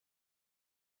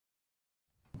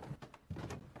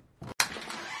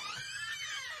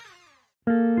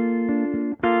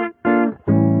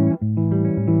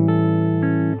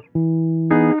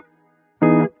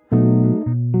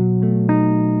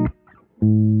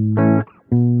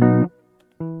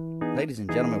Ladies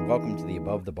and gentlemen, welcome to the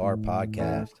Above the Bar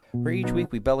podcast, where each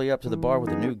week we belly up to the bar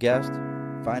with a new guest,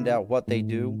 find out what they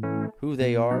do, who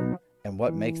they are, and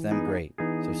what makes them great.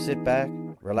 So sit back,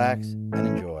 relax, and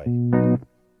enjoy.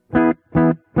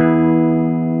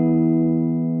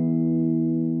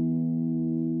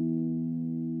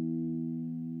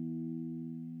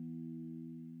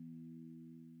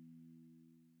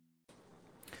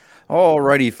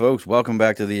 Alrighty, folks, welcome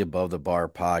back to the Above the Bar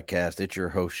podcast. It's your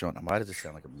host, Sean. Why does it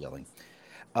sound like I'm yelling?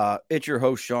 It's your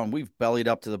host, Sean. We've bellied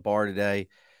up to the bar today.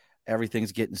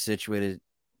 Everything's getting situated,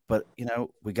 but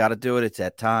we got to do it. It's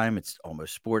that time. It's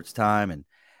almost sports time, and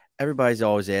everybody's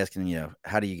always asking,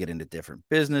 how do you get into different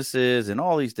businesses and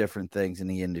all these different things in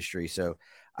the industry? So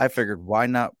I figured, why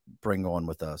not bring on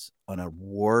with us an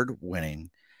award-winning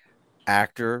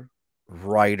actor,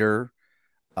 writer,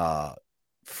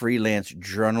 freelance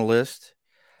journalist,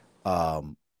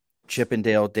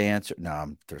 Chippendale dancer. No,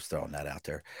 I'm just throwing that out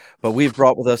there. But we've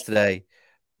brought with us today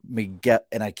Miguel,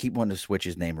 and I keep wanting to switch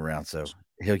his name around so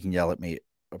he can yell at me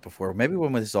before. Maybe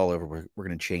when this is all over, we're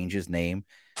going to change his name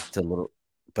to a little.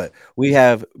 But we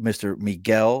have Mr.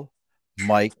 Miguel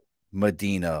Mike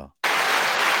Medina.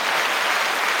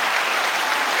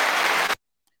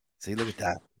 See, look at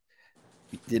that.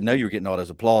 You didn't know you were getting all those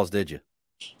applause, did you?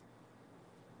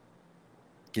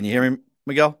 Can you hear me,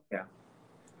 Miguel? Yeah.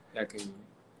 I can.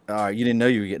 All right, you didn't know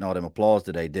you were getting all them applause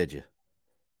today, did you?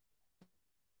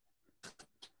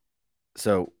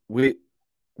 So we're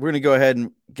going to go ahead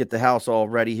and get the house all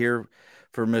ready here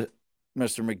for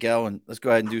Mr. Miguel, and let's go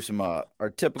ahead and do some our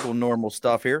typical normal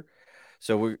stuff here.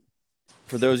 So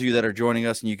for those of you that are joining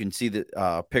us, and you can see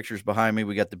the pictures behind me,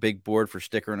 we got the big board for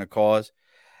Sticker and a Cause.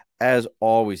 As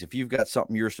always, if you've got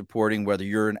something you're supporting, whether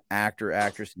you're an actor,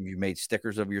 actress, and you've made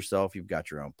stickers of yourself, you've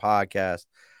got your own podcast,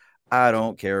 I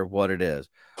don't care what it is.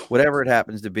 Whatever it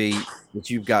happens to be that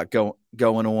you've got going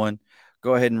on,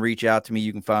 go ahead and reach out to me.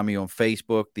 You can find me on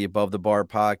Facebook, the Above the Bar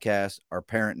podcast, our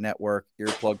parent network,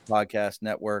 Earplug Podcast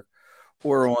Network,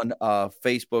 or on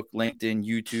Facebook, LinkedIn,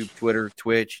 YouTube, Twitter,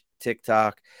 Twitch,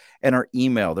 TikTok, and our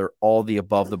email. They're all the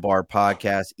Above the Bar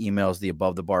podcast. Emails the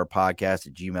Above the Bar podcast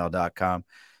at gmail.com.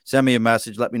 Send me a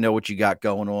message. Let me know what you got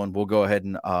going on. We'll go ahead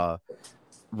and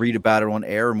read about it on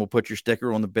air, and we'll put your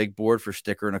sticker on the big board for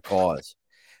Sticker and a Cause.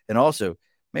 And also,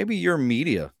 maybe your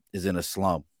media is in a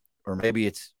slump, or maybe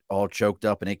it's all choked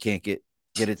up and it can't get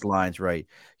its lines right.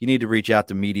 You need to reach out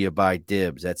to Media by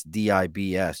Dibs. That's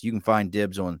DIBS. You can find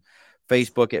Dibs on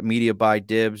Facebook at Media by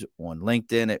Dibs, on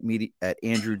LinkedIn at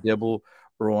Andrew Dibble,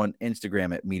 or on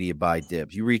Instagram at Media by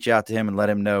Dibs. You reach out to him and let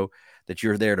him know that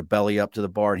you're there to belly up to the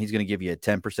bar, and he's going to give you a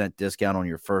 10% discount on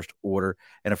your first order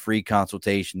and a free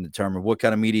consultation to determine what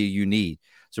kind of media you need.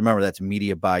 So remember, that's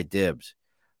Media by Dibs.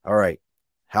 All right.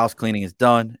 House cleaning is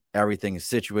done. Everything is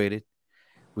situated.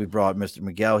 We brought Mr.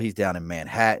 Miguel. He's down in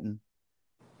Manhattan.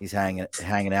 He's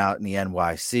hanging out in the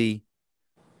NYC.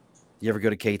 You ever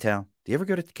go to K-Town? Do you ever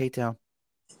go to K-Town?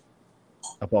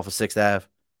 Up off of 6th Ave?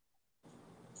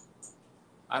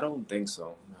 I don't think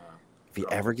so. No. If you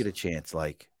ever get a chance,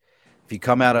 if you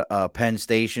come out of Penn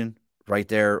Station, right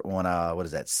there on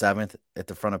 7th at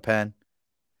the front of Penn,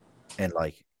 and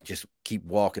just keep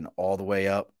walking all the way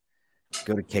up,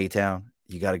 go to K-Town.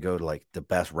 You got to go to the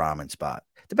best ramen spot,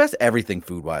 the best everything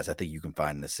food wise I think you can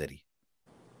find in the city.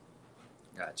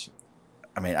 Gotcha.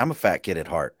 I mean, I'm a fat kid at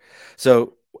heart.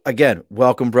 So again,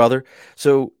 welcome, brother.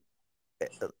 So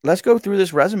let's go through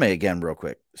this resume again real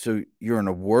quick. So you're an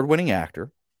award-winning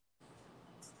actor,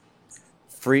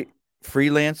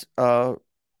 freelance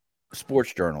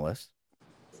sports journalist.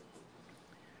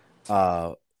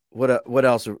 What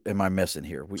else am I missing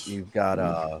here? You've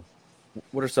got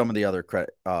what are some of the other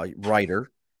writer?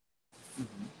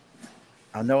 Mm-hmm.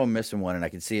 I know I'm missing one, and I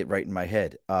can see it right in my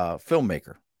head.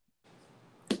 Filmmaker.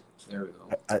 There we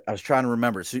go. I was trying to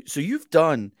remember. So you've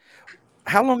done.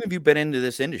 How long have you been into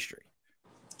this industry?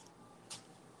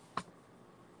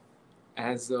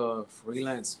 As a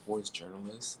freelance sports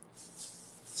journalist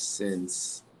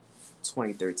since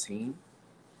 2013.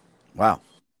 Wow.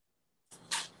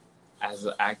 As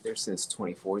an actor since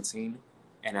 2014,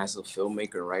 and as a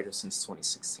filmmaker writer since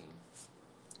 2016.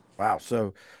 Wow.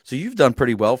 So you've done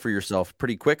pretty well for yourself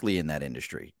pretty quickly in that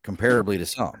industry, comparably to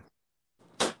some.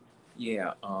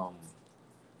 Yeah.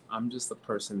 I'm just a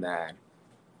person that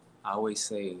I always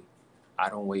say I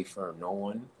don't wait for no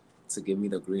one to give me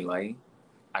the green light.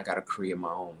 I gotta create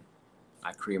my own.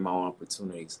 I create my own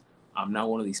opportunities. I'm not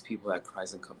one of these people that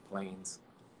cries and complains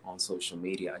on social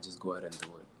media. I just go ahead and do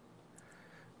it.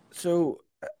 So,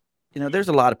 there's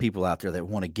a lot of people out there that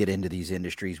want to get into these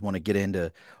industries, want to get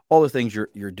into all the things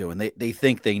you're doing. They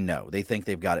think they know. They think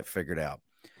they've got it figured out.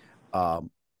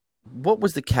 what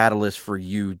was the catalyst for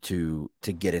you to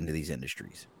get into these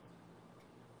industries?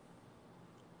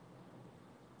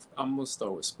 I'm gonna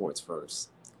start with sports first.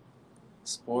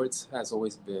 Sports has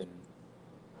always been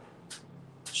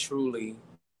truly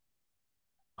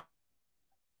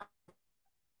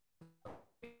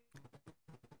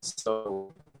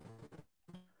so.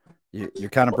 You're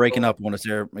kind of breaking up on us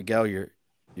there, Miguel. You're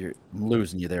I'm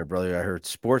losing you there, brother. I heard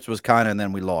sports was kind of, and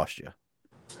then we lost you.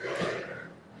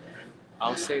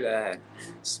 I'll say that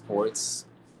sports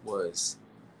was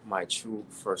my true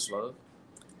first love.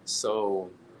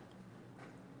 So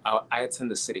I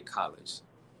attended City College,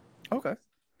 Okay.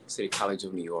 City College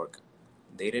of New York.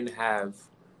 They didn't have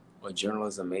a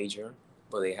journalism major,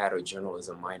 but they had a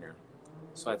journalism minor.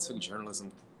 So I took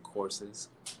journalism courses,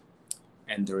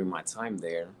 and during my time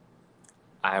there,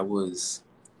 I was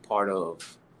part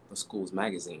of the school's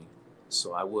magazine.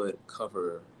 So I would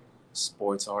cover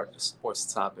sports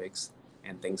topics,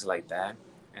 and things like that.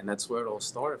 And that's where it all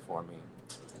started for me.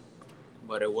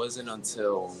 But it wasn't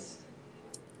until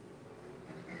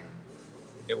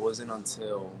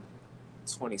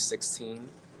 2016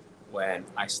 when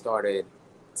I started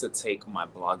to take my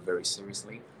blog very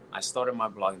seriously. I started my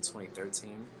blog in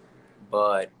 2013,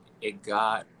 but it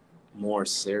got more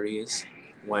serious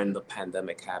when the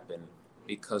pandemic happened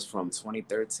because from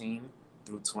 2013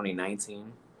 through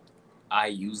 2019, I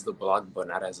used the blog but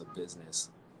not as a business.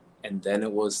 And then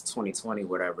it was 2020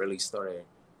 where I really started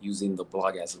using the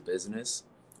blog as a business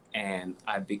and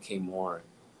I became more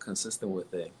consistent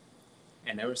with it.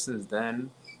 And ever since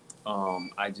then,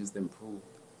 I just improved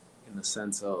in the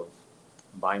sense of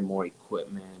buying more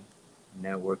equipment,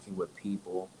 networking with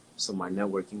people. So my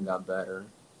networking got better,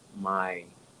 my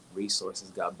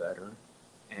resources got better,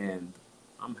 and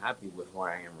I'm happy with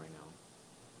where I am right now.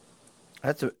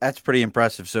 That's pretty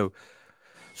impressive. So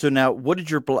now, what did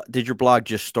your blog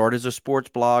just start as a sports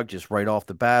blog, just right off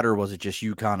the bat, or was it just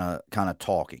you kind of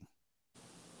talking?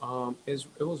 It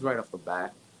was right off the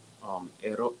bat.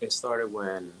 It started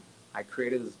when I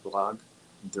created this blog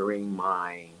during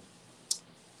my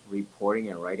reporting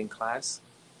and writing class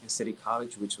in City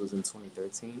College, which was in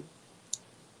 2013.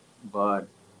 But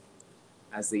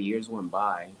as the years went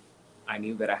by, I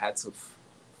knew that I had to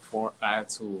form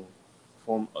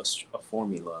a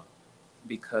formula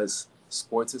because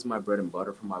sports is my bread and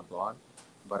butter for my blog,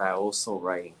 but I also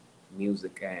write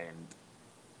music and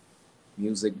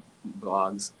music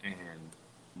blogs and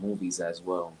movies as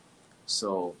well.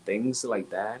 So things like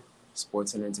that,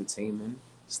 sports and entertainment,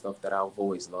 stuff that I've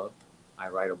always loved, I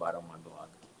write about on my blog.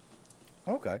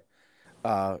 Okay.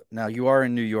 Now you are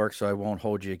in New York, so I won't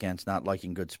hold you against not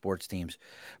liking good sports teams.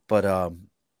 But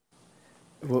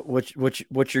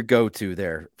what's your go to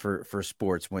there for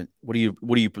sports? What do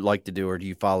you like to do, or do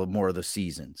you follow more of the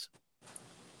seasons?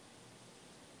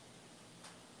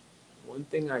 One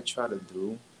thing I try to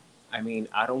do, I mean,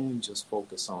 I don't just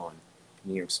focus on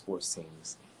New York sports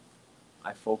teams.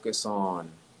 I focus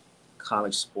on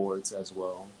college sports as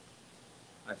well.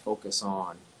 I focus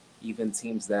on even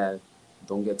teams that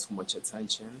don't get too much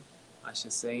attention, I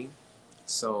should say.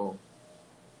 So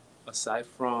aside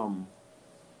from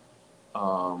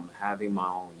having my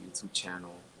own YouTube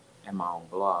channel and my own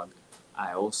blog,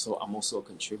 I'm also a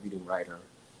contributing writer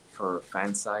for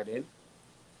Fansided,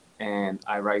 and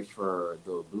I write for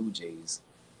the Blue Jays,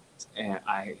 and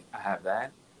I have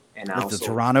that, and I The also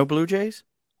Toronto Blue Jays?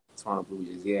 Toronto Blue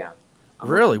Jays. Yeah,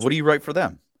 I'm a Really? What do contrib- you write for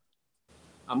them?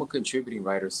 I'm a contributing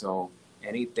writer, so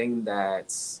anything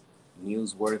that's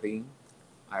newsworthy,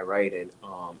 I write it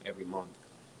every month,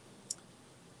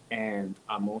 and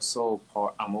I'm also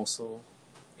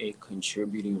a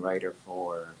contributing writer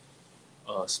for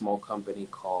a small company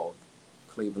called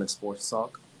Cleveland Sports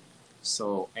Talk.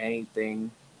 So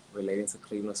anything related to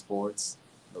Cleveland sports,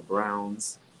 the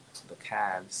Browns, the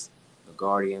Cavs, the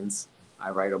Guardians,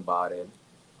 I write about it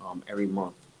every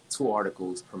month, 2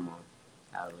 articles per month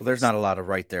at Well, there's least. not a lot of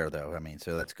right there, though. I mean,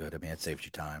 so that's good. I mean, it saves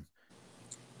you time.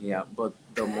 Yeah, but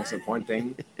the most important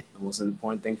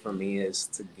thing for me is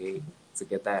to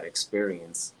get that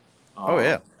experience. Oh Um,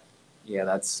 yeah. yeah,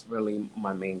 that's really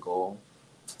my main goal.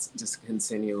 Just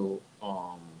continue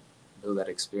build that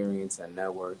experience and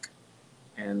network.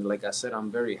 And like I said,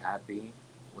 I'm very happy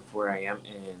with where I am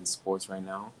in sports right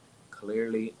now.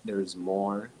 Clearly, there's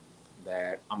more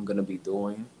that I'm gonna be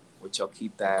doing, which I'll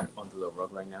keep that under the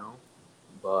rug right now.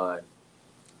 But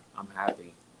I'm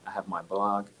happy. I have my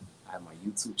blog, I have my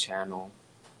YouTube channel,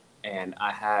 and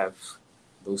I have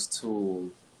those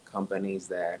 2 companies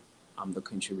that I'm the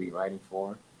contributing writing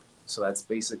for. So that's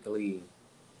basically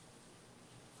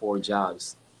 4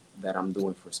 jobs that I'm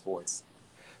doing for sports.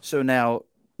 So now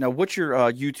Now, what's your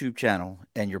YouTube channel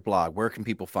and your blog? Where can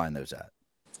people find those at?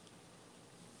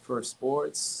 For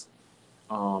sports,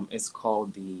 it's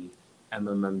called the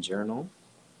MMM Journal,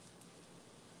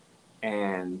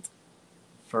 and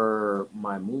for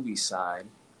my movie side,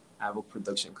 I have a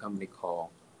production company called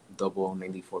Double O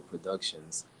 94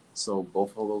 Productions. So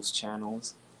both of those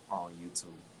channels are on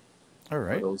YouTube All for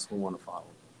right. those who want to follow.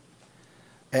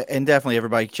 And definitely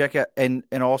everybody check out, and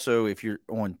also if you're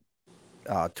on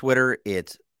Twitter,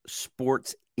 it's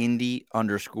sports indie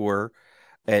underscore.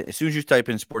 As soon as you type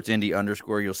in sports indie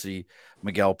underscore, you'll see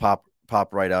Miguel pop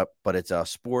right up. But it's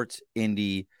sports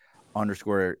indie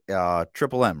underscore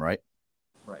triple M, right?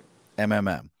 Right.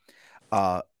 MMM.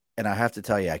 Uh, and I have to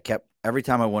tell you, I kept every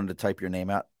time I wanted to type your name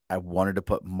out, I wanted to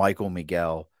put Michael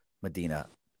Miguel Medina.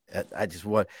 I just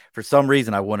want, for some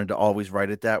reason, I wanted to always write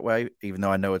it that way, even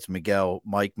though I know it's Miguel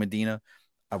Mike Medina.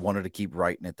 I wanted to keep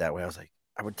writing it that way. I was like,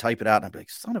 I would type it out and I'd be like,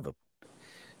 son of a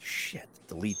shit,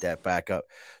 delete that back up.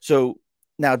 So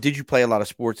now, did you play a lot of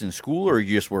sports in school, or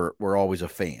you just were always a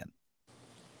fan?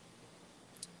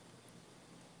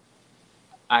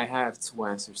 I have two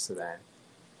answers to that.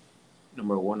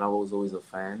 Number one, I was always a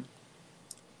fan.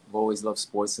 I've always loved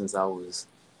sports since I was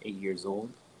 8 years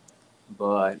old.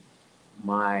 But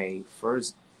my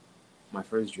first my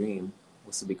first dream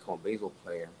was to become a baseball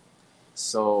player.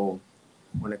 So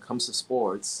when it comes to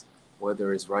sports,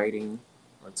 whether it's writing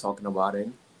or talking about it,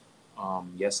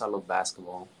 yes, I love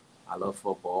basketball, I love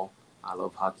football, I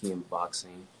love hockey and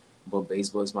boxing, but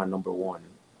baseball is my number one.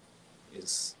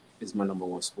 Is my number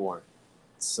one sport.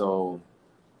 So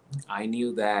I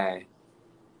knew that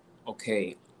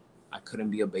okay, I couldn't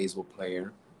be a baseball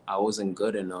player. I wasn't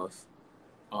good enough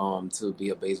to be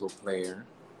a baseball player.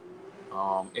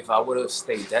 If I would have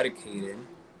stayed dedicated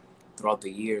throughout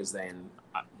the years, then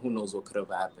who knows what could have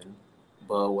happened.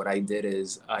 But what I did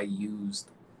is I used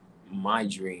my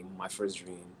dream, my first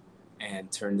dream,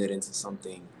 and turned it into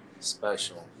something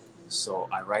special. So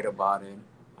I write about it,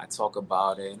 I talk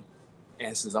about it,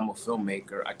 and since I'm a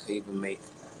filmmaker, I could even make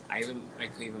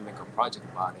a project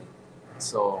about it.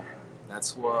 So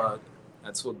that's what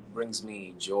that's what brings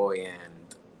me joy and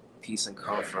peace and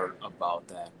comfort about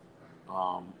that.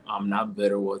 I'm not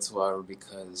bitter whatsoever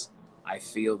because I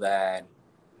feel that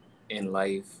in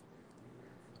life,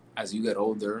 as you get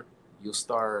older, you'll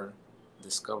start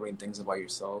discovering things about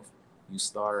yourself. You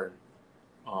start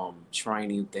trying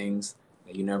new things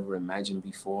that you never imagined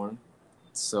before.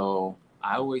 So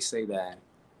I always say that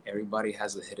everybody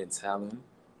has a hidden talent,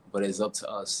 but it's up to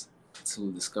us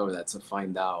to discover that, to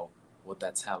find out what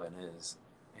that talent is.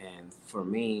 And for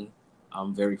me,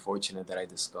 I'm very fortunate that I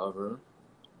discover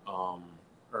um,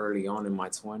 early on in my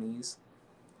 20s.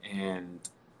 And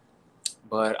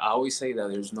but I always say that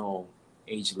there's no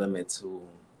age limit to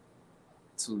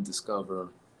discover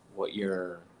what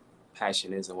your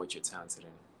passion is and what you're talented in.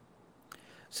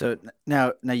 So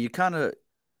now you kind of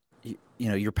you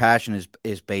know your passion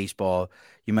is baseball.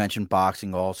 You mentioned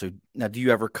boxing also. Now, do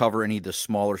you ever cover any of the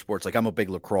smaller sports? Like I'm a big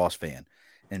lacrosse fan.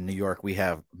 In New York, we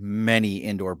have many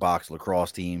indoor box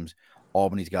lacrosse teams.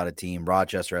 Albany's got a team.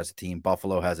 Rochester has a team.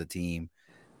 Buffalo has a team.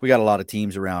 We got a lot of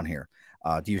teams around here.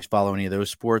 Do you follow any of those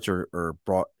sports or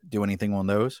do anything on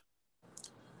those?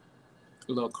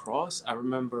 Lacrosse, I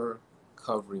remember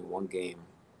covering one game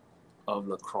of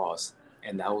lacrosse,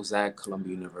 and that was at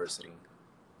Columbia University.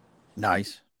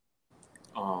 Nice.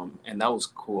 And that was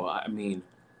cool. I mean,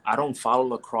 I don't follow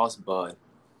lacrosse, but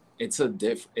it's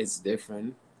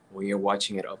different when you're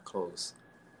watching it up close.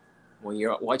 When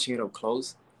you're watching it up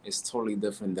close, it's totally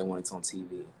different than when it's on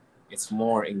TV. It's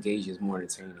more engaging, it's more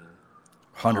entertaining. Um,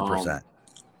 100%.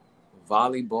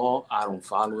 Volleyball, I don't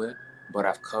follow it, but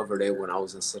I've covered it when I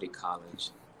was in City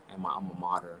College and my alma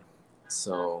mater.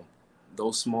 So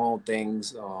those small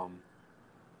things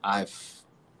I've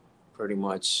pretty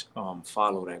much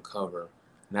followed and covered.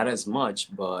 Not as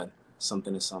much, but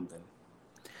something is something.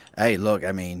 Hey, look,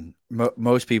 I mean,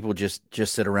 most people just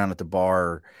sit around at the bar,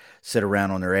 or sit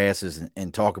around on their asses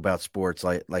and talk about sports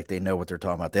like they know what they're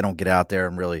talking about. They don't get out there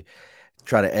and really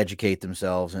try to educate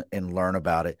themselves and learn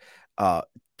about it. Uh,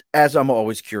 as I'm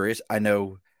always curious, I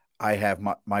know I have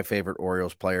my favorite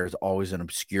Orioles player is always an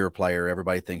obscure player.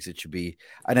 Everybody thinks it should be,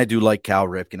 and I do like Cal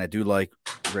Ripken. I do like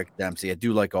Rick Dempsey. I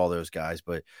do like all those guys.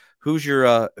 But who's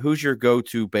your go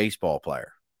to baseball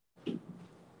player?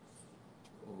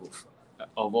 Oof.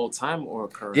 Of all time or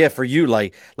Yeah, currently? for you,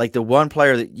 like the one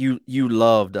player that you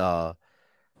loved, and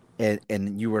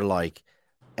you were like,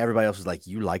 everybody else was like,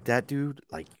 you like that dude?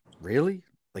 Like, really?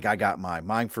 Like, I got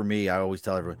mine for me. I always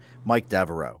tell everyone, Mike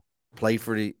Devereaux played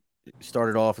for the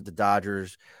started off at the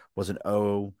Dodgers, was an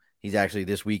O, He's actually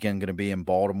this weekend going to be in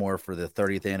Baltimore for the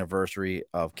 30th anniversary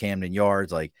of Camden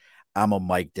Yards. Like, I'm a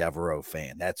Mike Devereaux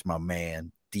fan. That's my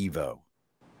man, Devo.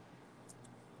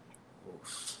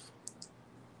 Oof.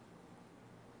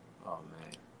 Oh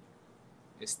man,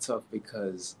 it's tough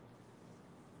because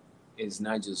it's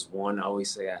not just one. I always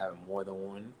say I have more than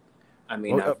one. I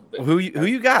mean, Well, who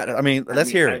you got? I mean, let's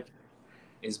hear it.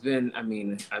 It's been. I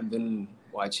mean, I've been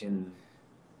watching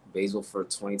baseball for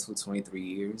 22, 23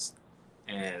 years,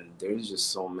 and there's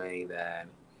just so many that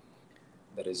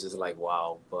is just like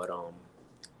wow. But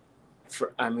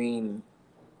for I mean,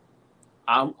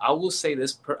 I will say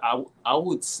this. I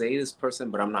would say this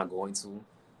person, but I'm not going to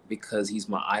because he's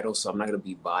my idol. So I'm not gonna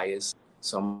be biased.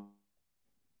 So I'm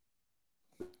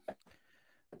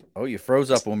Oh, you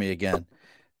froze up on me again.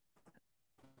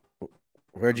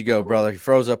 Where'd you go, brother? He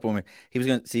froze up on me. He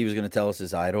was gonna tell us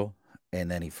his idol, and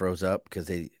then he froze up because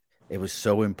it was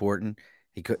so important.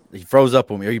 He froze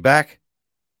up on me. Are you back?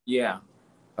 yeah.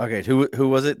 Okay, who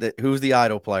was it? Who's the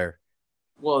idol player?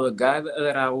 Well, the guy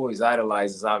that I always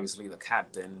idolize is obviously the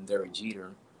captain, Derek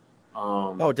Jeter.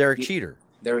 Oh, Derek He, Cheater.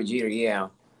 Derek Jeter, yeah.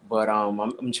 But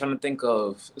I'm trying to think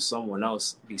of someone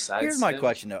else Here's besides my him.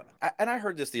 question though, and I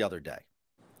heard this the other day.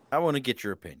 I want to get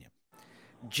your opinion.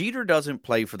 Jeter doesn't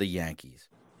play for the Yankees.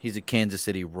 He's a Kansas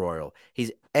City Royal.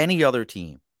 He's any other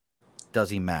team. Does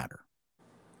he matter?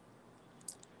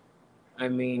 I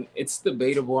mean, it's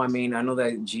debatable. I mean, I know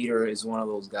that Jeter is one of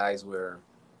those guys where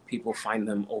people find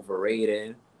them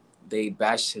overrated. They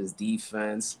bash his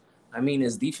defense. I mean,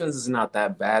 his defense is not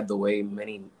that bad the way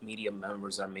many media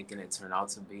members are making it turn out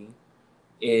to be.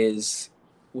 Is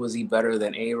Was he better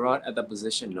than A Rod at that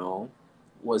position? No.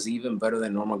 Was he even better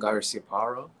than Norman Garcia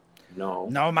Parra? No.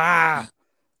 No ma.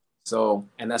 So,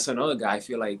 and that's another guy. I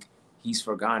feel like he's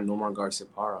forgotten Nomar Garcia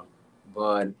Parra.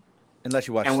 But Unless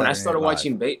you watch and Saturday Night Live.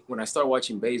 when I started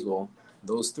watching baseball,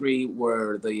 those three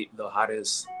were the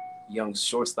hottest young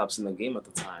shortstops in the game at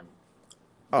the time.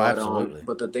 Oh, absolutely.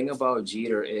 But the thing about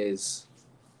Jeter is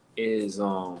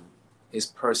his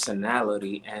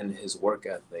personality and his work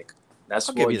ethic. That's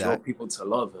I'll give what you that. drove people to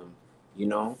love him, you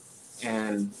know?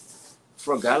 And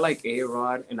for a guy like A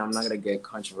Rod, and I'm not gonna get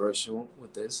controversial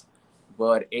with this,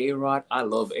 but A Rod, I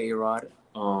love A Rod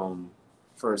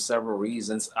for several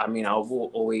reasons. I mean, I will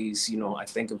always, I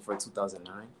thank him for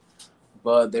 2009,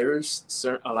 but there's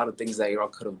a lot of things that A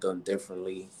Rod could have done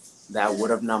differently that would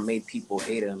have not made people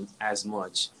hate him as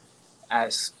much.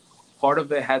 As part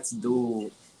of it had to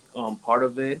do, part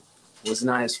of it was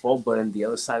not his fault, but on the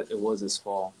other side, it was his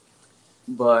fault.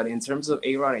 But in terms of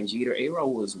A Rod and Jeter, A Rod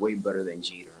was way better than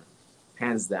Jeter,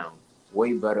 hands down,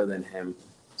 way better than him.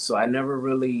 So I never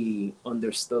really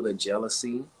understood the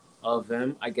jealousy of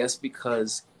him. I guess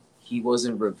because he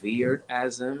wasn't revered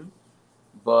as him,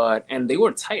 and they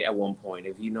were tight at one point.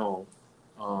 If you know,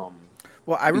 um,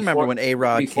 Well, I remember before when A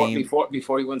Rod came.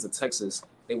 before he went to Texas,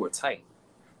 they were tight.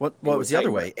 They What were was the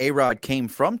other tight, way? A Rod came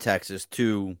from Texas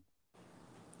to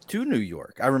New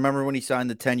York. I remember when he signed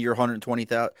the 10-year,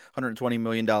 $120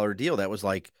 million deal. That was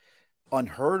like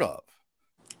unheard of.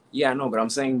 Yeah, no, but I'm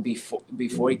saying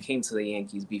before he came to the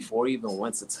Yankees, before he even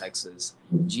went to Texas,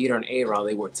 Jeter and A Rod,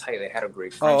 they were tight. They had a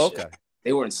great Oh, friendship. okay.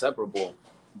 They were inseparable.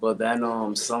 But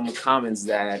then some comments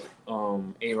that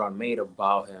A Rod made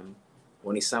about him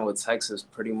when he signed with Texas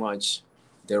pretty much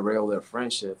derailed their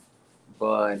friendship.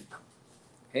 But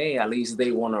hey, at least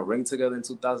they won a ring together in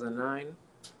 2009.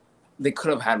 They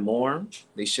could have had more.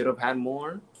 They should have had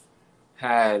more.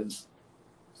 Had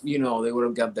they would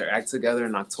have got their act together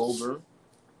in October.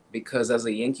 Because as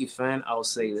a Yankee fan, I'll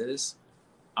say this: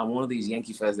 I'm one of these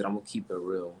Yankee fans that I'm gonna keep it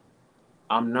real.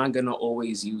 I'm not gonna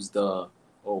always use the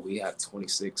we have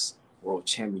 26 world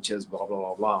championships, blah blah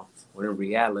blah blah. When in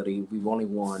reality, we've only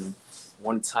won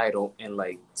one title in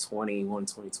like 21,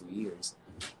 22 years.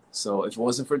 So if it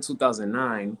wasn't for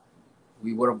 2009,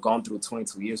 we would have gone through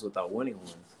 22 years without winning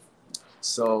one.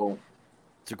 So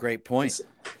It's a great point.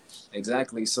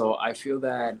 exactly. So I feel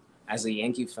that as a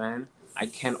Yankee fan, I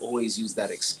can't always use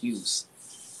that excuse.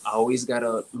 I always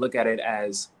gotta look at it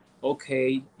as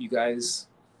okay, you guys,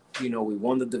 we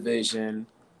won the division.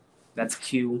 That's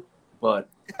cute, but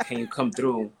can you come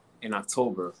through in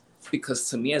October? Because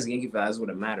to me, as a Yankee fan, that's what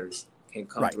it matters. Can you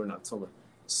come Right. through in October?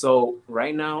 So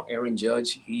right now, Aaron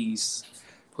Judge, he's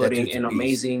That putting dude's a an beast.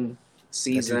 amazing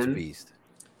That dude's a season, beast.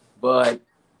 but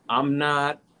I'm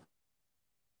not.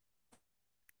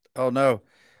 Oh no,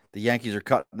 the Yankees are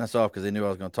cutting us off because they knew I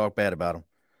was going to talk bad about them.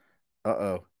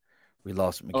 Uh-oh, we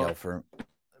lost Uh, Miguel for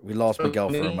we lost for Miguel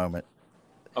for a me, moment.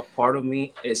 a part of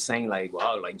me is saying like,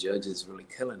 wow, like Judge is really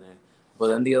killing it. But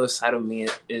then the other side of me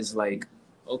is like,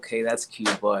 okay, that's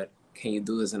cute, but can you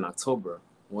do this in October?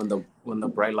 when the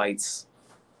bright lights,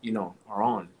 are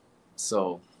on.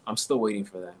 So I'm still waiting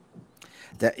for that.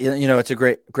 That it's a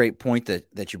great point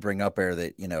that you bring up there.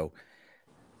 That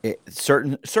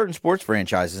certain sports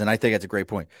franchises, and I think that's a great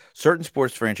point. Certain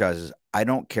sports franchises, I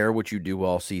don't care what you do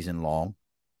all season long.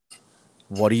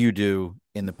 What do you do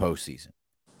in the postseason?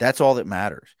 That's all that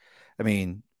matters. I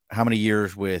mean, how many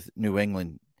years with New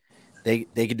England? They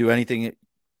could do anything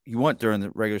you want during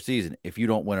the regular season. If you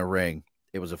don't win a ring,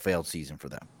 it was a failed season for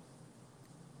them.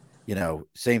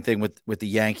 Same thing with the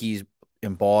Yankees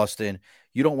in Boston.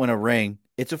 You don't win a ring,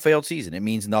 it's a failed season. It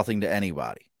means nothing to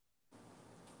anybody.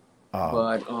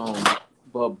 Um,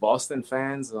 But Boston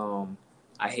fans,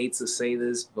 I hate to say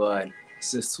this, but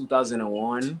since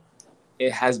 2001,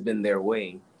 it has been their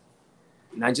way.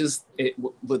 Not just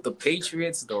with the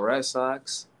Patriots, the Red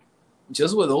Sox,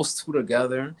 just with those two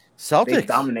together, they've Celtics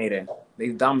dominated.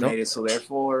 They've don't. dominated. So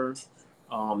therefore,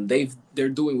 they're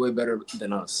doing way better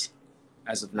than us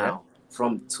as of Yeah. now.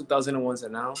 From 2001 to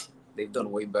now, they've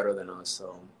done way better than us.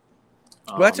 So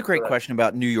Well, that's a so great question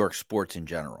about New York sports in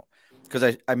general.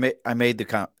 Because I made the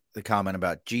comment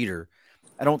about Jeter.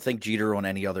 I don't think Jeter on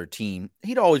any other team.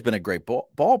 He'd always been a great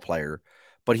ball player,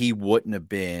 but he wouldn't have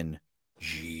been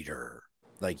Jeter.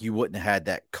 Like you wouldn't have had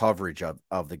that coverage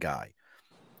of the guy.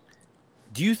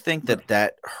 Do you think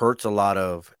that hurts a lot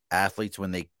of athletes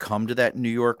when they come to that New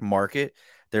York market?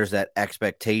 There's that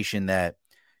expectation that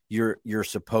you're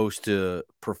supposed to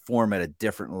perform at a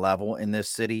different level in this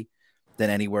city than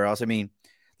anywhere else. I mean,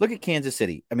 look at Kansas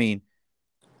City. I mean,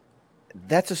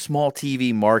 that's a small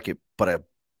TV market, but a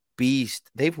beast.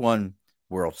 They've won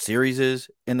World Series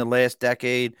in the last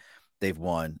decade. They've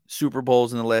won Super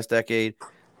Bowls in the last decade.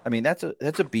 I mean, that's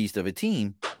a beast of a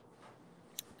team.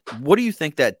 What do you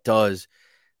think that does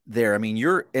there? I mean,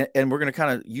 and we're going to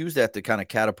kind of use that to kind of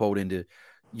catapult into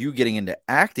you getting into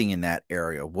acting in that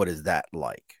area. What is that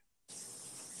like?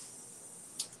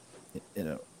 You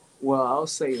know, well, I'll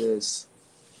say this.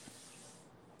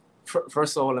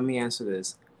 First of all, let me answer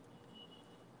this.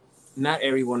 Not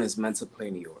everyone is meant to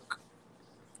play New York.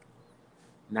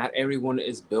 Not everyone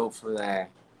is built for that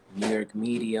New York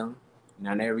media.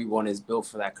 Not everyone is built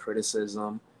for that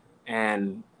criticism.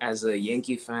 And as a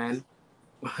Yankee fan,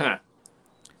 I,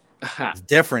 it's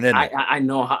different, isn't it? I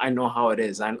know how it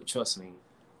is. I trust me.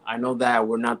 I know that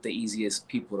we're not the easiest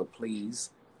people to please.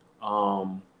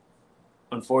 Um,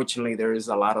 Unfortunately, there is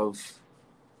a lot of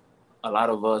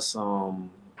us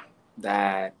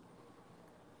that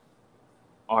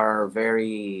are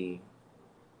very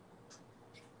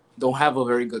don't have a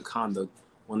very good conduct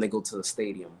when they go to the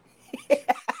stadium.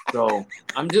 So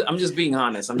I'm just being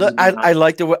honest. I'm Look, just I, being I honest.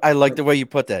 like the way you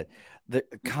put that. The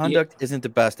Yeah, conduct isn't the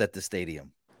best at the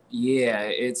stadium. yeah,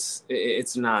 it's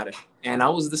not. And I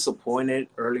was disappointed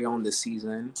early on this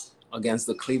season against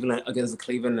the Cleveland. I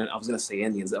was gonna say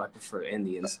Indians. I prefer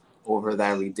Indians over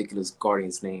that ridiculous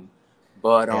Guardians name.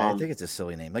 But Yeah, I think it's a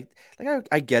silly name.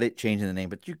 I get it changing the name,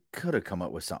 but you could have come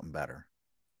up with something better.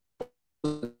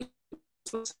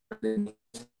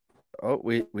 Oh,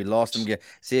 we lost him again.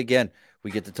 See again,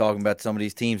 we get to talking about some of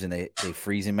these teams and they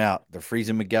freeze him out. They're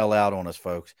freezing Miguel out on us,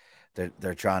 folks.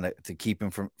 They're trying to keep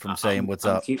him from saying what's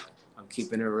I'm up. I'm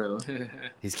keeping it real.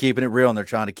 He's keeping it real, and they're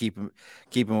trying to keep him.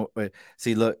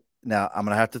 See, look, now I'm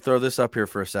gonna have to throw this up here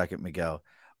for a second, Miguel,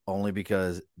 only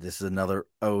because this is another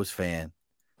O's fan.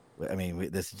 I mean,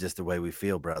 this is just the way we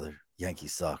feel, brother.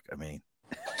 Yankees suck. I mean,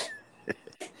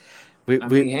 we I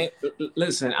we. mean, hey,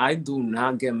 listen, I do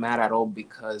not get mad at all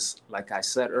because, like I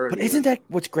said But earlier, isn't that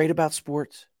what's great about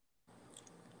sports?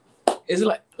 it's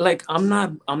like I'm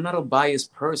not a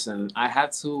biased person. I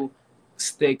have to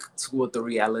stick to what the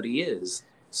reality is.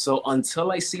 So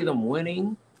until I see them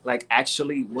winning, like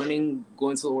actually winning,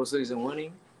 going to the World Series and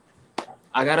winning,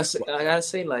 I gotta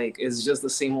say like it's just the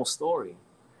same old story.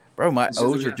 Bro, my It's just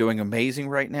O's are the, doing amazing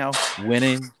right now,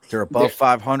 winning. They're above they're-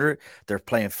 500. They're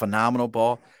playing phenomenal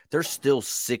ball. They're still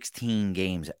 16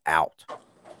 games out.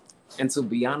 and to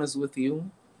be honest with you,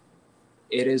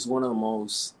 it is one of the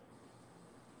most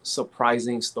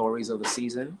surprising stories of the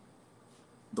season.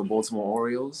 The Baltimore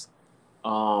Orioles.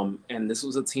 And this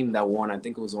was a team that won. I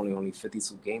think it was only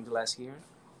 52 games last year,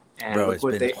 and Bro, it's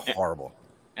been horrible.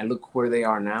 look where they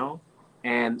are now.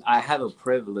 And I had the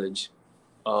privilege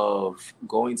of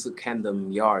going to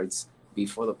Camden Yards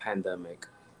before the pandemic,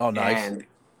 Oh, nice. and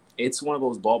it's one of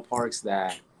those ballparks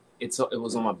that it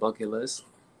was on my bucket list,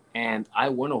 and I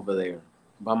went over there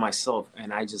by myself,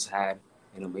 and I just had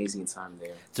an amazing time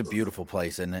there. It's a beautiful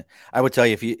place, isn't it? I would tell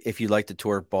you if you like to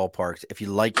tour ballparks, if you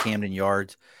like Camden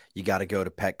Yards, you got to go to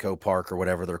Petco Park or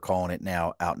whatever they're calling it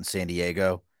now out in San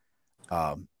Diego.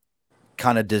 Um,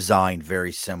 Kind of designed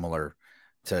very similar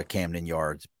to Camden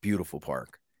Yards. Beautiful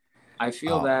park. I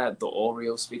feel Uh, that the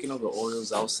Orioles, speaking of the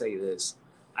Orioles, I'll say this.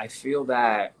 I feel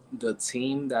that the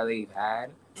team that they've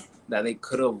had that they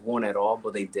could have won it all,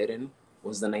 but they didn't,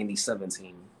 was the 97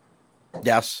 team.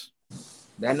 yes.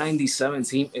 That 97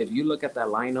 team, if you look at that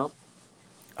lineup,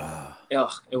 Uh,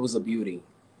 ugh, it was a beauty.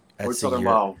 We're that's the talking year.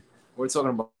 about, we're talking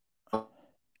about,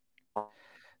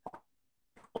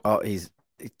 Oh, he's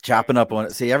chopping up on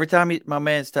it. See, every time my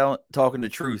man's talking the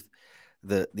truth,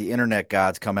 the internet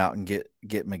gods come out and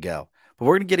get Miguel. But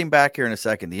we're gonna get him back here in a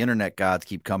second. The internet gods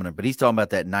keep coming in, but he's talking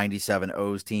about that '97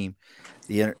 O's team.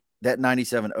 That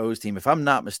 '97 O's team, if I'm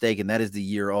not mistaken, that is the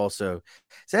year also.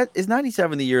 Is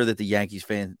 '97 the year that the Yankees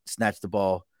fan snatched the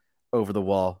ball over the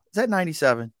wall? Is that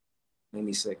 '97?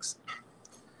 96.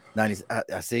 90.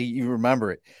 I see you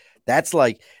remember it. That's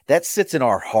like that sits in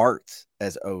our hearts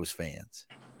as O's fans.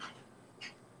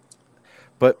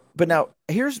 But now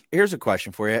here's a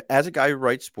question for you. As a guy who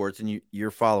writes sports and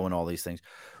you're following all these things,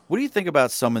 what do you think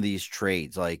about some of these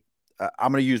trades? Like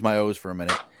I'm going to use my O's for a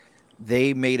minute.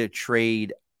 They made a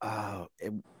trade.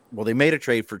 They made a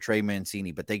trade for Trey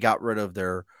Mancini, but they got rid of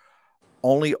their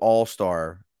only All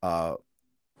Star, Jorge.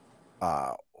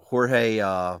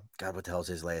 God, what the hell's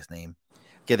his last name?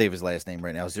 Can't think of his last name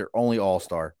right now. It's their only All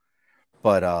Star,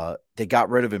 but they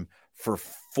got rid of him for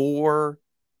 4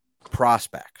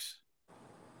 prospects.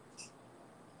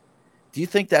 Do you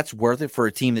think that's worth it for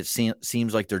a team that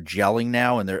seems like they're gelling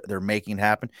now and they're making it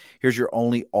happen? Here's your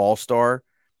only All Star,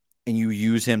 and you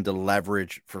use him to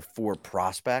leverage for 4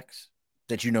 prospects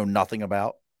that you know nothing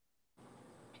about.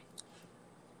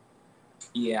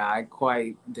 Yeah, I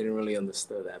quite didn't really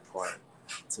understand that part,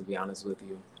 to be honest with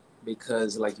you.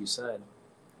 Because, like you said,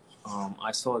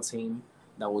 I saw a team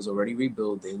that was already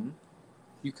rebuilding.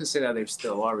 You could say that they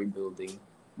still are rebuilding,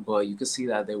 but you could see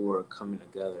that they were coming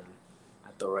together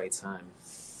at the right time.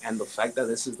 And the fact that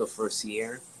this is the first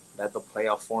year that the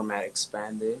playoff format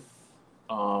expanded,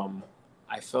 um,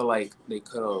 I feel like they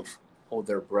could have hold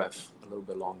their breath a little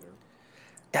bit longer.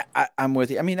 Yeah, I'm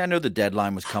with you. I mean, I know the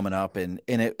deadline was coming up, and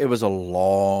it was a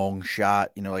long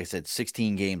shot. You know, like I said,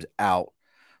 16 games out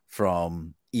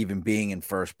from even being in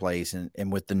first place,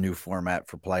 and with the new format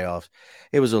for playoffs,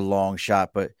 it was a long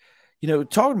shot. But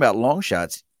talking about long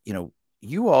shots,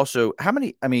 you also how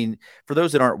many? I mean, for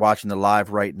those that aren't watching the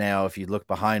live right now, if you look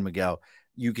behind Miguel,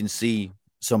 you can see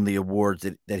some of the awards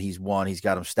that he's won. He's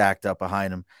got them stacked up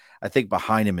behind him. I think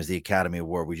behind him is the Academy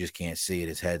Award. We just can't see it.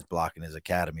 His head's blocking his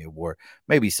Academy Award.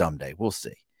 Maybe someday. We'll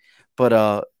see.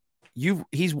 But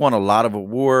he's won a lot of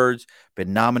awards,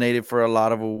 been nominated for a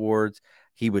lot of awards.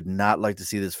 He would not like to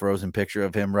see this frozen picture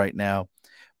of him right now.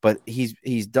 But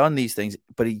he's done these things,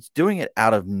 but he's doing it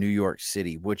out of New York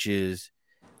City, which is,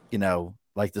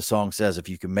 like the song says, if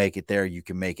you can make it there, you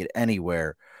can make it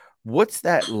anywhere. What's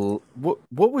that?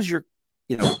 What was your,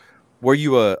 you know, were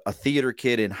you a theater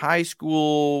kid in high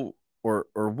school, or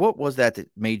what was that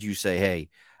made you say, "Hey,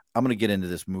 I'm going to get into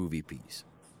this movie piece"?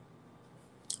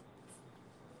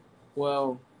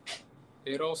 Well,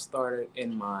 it all started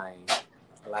in my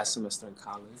last semester in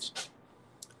college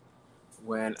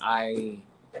when I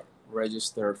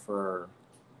registered for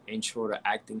intro to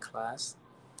acting class.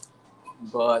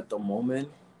 But the moment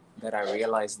that I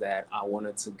realized that I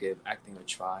wanted to give acting a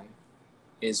try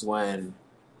is when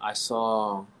I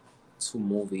saw 2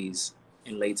 movies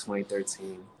in late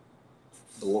 2013,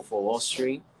 The Wolf of Wall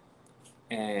Street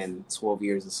and 12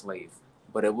 Years a Slave.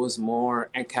 But it was more,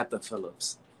 and Captain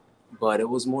Phillips, but it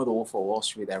was more The Wolf of Wall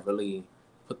Street that really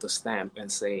put the stamp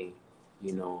and say,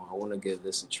 I want to give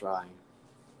this a try.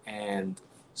 And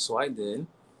so I did.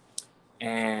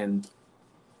 And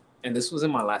and this was in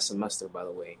my last semester, by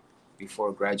the way,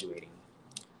 before graduating.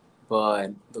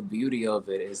 But the beauty of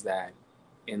it is that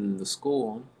in the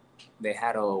school, they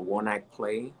had a one act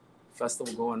play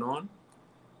festival going on.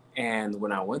 And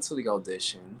when I went to the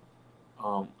audition,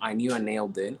 I knew I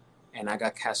nailed it and I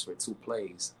got cast for 2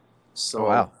 plays. Oh So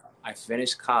wow, I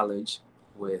finished college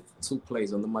with 2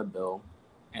 plays under my belt.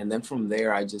 And then from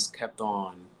there, I just kept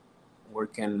on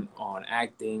working on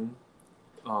acting,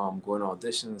 going to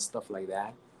auditions and stuff like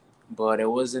that. But it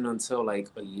wasn't until like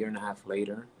a year and a half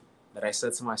later that I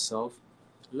said to myself,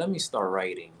 let me start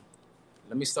writing.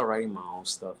 Let me start writing my own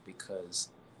stuff because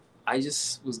I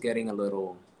just was getting a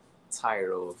little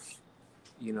tired of,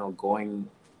 going,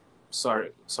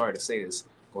 sorry to say this,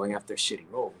 going after shitty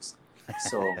roles.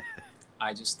 So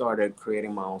I just started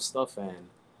creating my own stuff and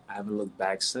I haven't looked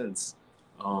back since.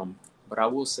 But I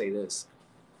will say this,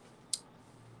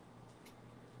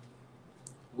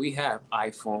 we have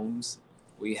iPhones,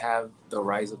 we have the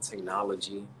rise of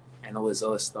technology and all this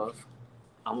other stuff.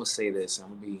 I'm gonna say this, I'm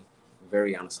gonna be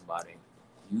very honest about it.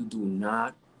 you do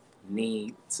not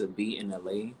need to be in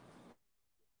LA.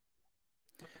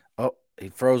 Oh, he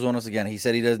froze on us again. He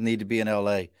said he doesn't need to be in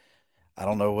LA. I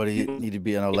don't know what he You, need to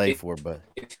be in LA if, for, but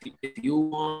if you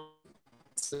want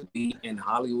to be in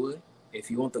Hollywood,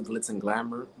 if you want the glitz and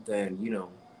glamour, then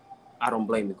I don't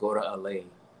blame you. Go to LA.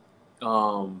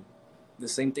 Um, the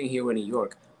same thing here in New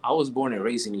York. I was born and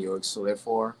raised in New York, so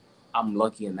therefore I'm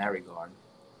lucky in that regard.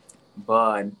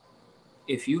 But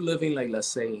if you living like, let's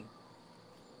say,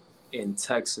 in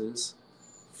Texas,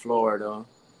 Florida,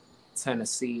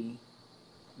 Tennessee,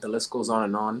 the list goes on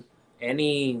and on.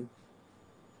 Any,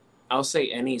 I'll say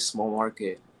any small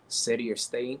market city or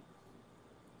state,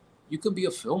 you could be a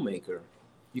filmmaker.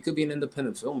 You could be an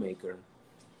independent filmmaker.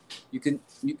 You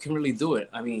can really do it.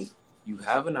 I mean, you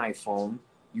have an iPhone,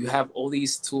 you have all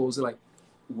these tools. Like,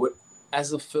 what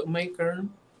as a filmmaker,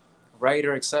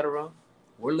 writer, etc.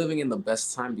 We're living in the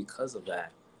best time because of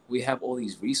that. We have all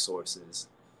these resources.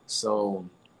 So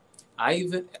I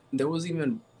even there was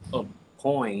even a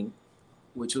point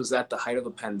which was at the height of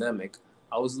the pandemic.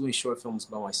 I was doing short films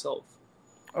by myself.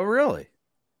 oh really?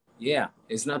 Yeah,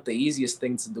 it's not the easiest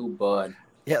thing to do, but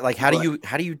Yeah, like but how do you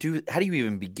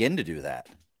even begin to do that?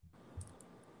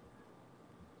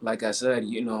 like I said,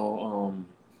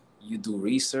 you do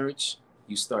research,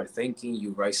 you start thinking,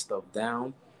 you write stuff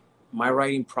down. My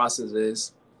writing process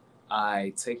is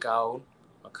I take out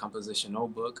a composition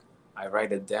notebook, I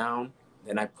write it down,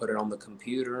 then I put it on the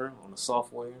computer, on the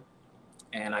software,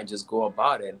 and I just go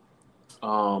about it.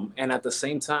 And at the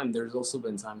same time, there's also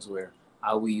been times where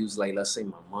I will use, like, let's say,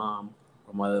 my mom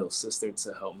or my little sister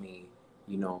to help me,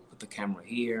 put the camera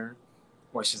here,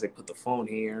 or should I put the phone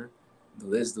here, do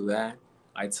this, do that.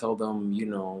 I tell them,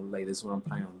 like, this is what I'm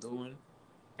planning on doing,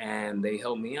 and they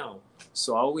help me out.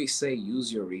 So I always say,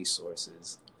 use your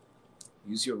resources.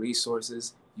 Use your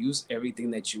resources. Use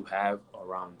everything that you have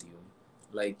around you.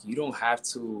 Like, you don't have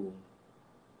to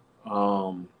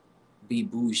um, be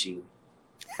bougie,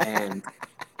 and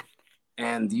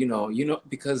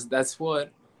because that's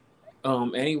what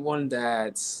anyone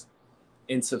that's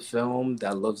into film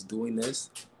that loves doing this,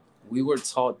 we were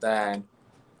taught that,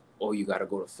 oh, you got to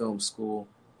go to film school,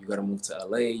 you got to move to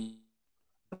LA.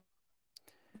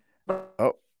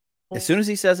 Oh, as soon as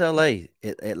he says LA,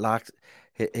 it locks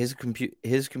his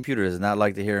computer does not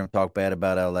like to hear him talk bad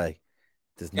about LA.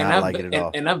 Does And not like it at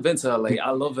all. I've been to LA.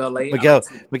 I love LA. I Miguel, went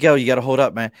to Miguel, you got to hold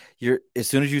up, man. You're as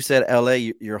soon as you said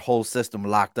LA, your whole system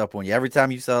locked up on you. Every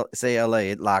time you say LA,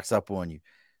 it locks up on you.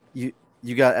 You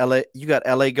you got LA, you got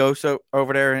LA ghosts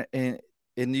over there in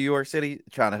New York City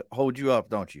trying to hold you up,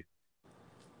 don't you?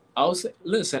 I was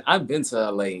listen. I've been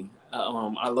to LA.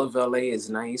 I love LA. It's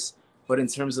nice, but in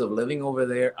terms of living over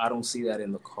there, I don't see that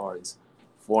in the cards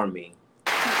for me.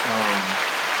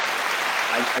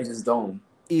 I just don't.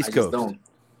 I East just Coast, don't.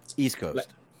 East Like, Coast.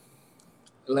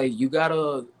 you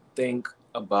gotta think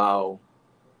about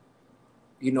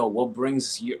what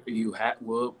brings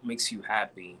what makes you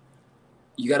happy.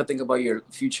 You gotta think about your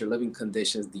future living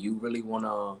conditions. Do you really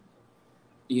wanna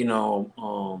you know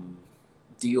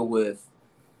deal with,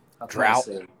 how can I Drought,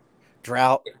 say,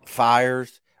 drought,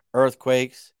 fires,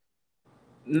 earthquakes.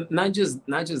 not just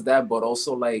that, but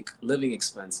also like living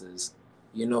expenses.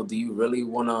 Do you really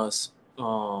want to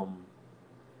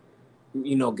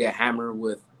get hammered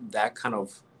with that kind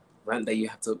of rent that you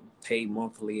have to pay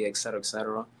monthly, et cetera, et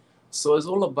cetera. So it's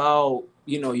all about,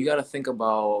 you got to think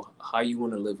about how you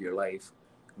want to live your life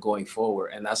going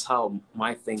forward. And that's how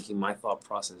my thinking, my thought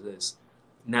process is.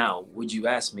 Now, would you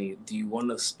ask me, do you want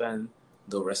to spend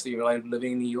the rest of your life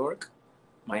living in New York?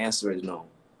 My answer is no.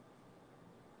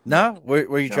 No, No, where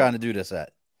are you no, trying to do this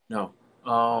at? no.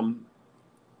 Um,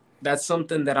 that's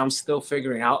something that I'm still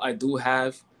figuring out. I do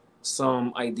have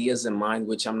some ideas in mind,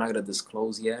 which I'm not going to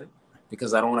disclose yet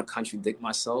because I don't want to contradict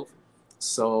myself.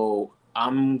 So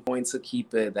I'm going to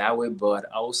keep it that way. But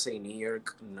I will say New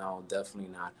York, no,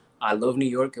 definitely not. I love New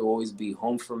York. It will always be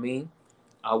home for me.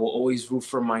 I will always root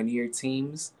for my New York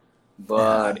teams.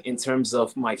 But in terms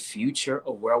of my future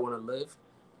of where I want to live,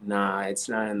 nah, it's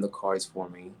not in the cards for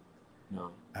me.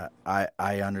 No.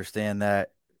 I understand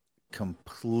that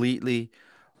completely,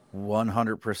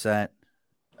 100%.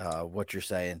 What you're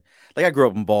saying. Like I grew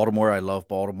up in Baltimore. I love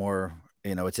Baltimore.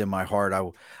 You know, it's in my heart.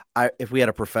 If we had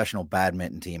a professional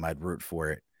badminton team, I'd root for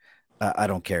it. I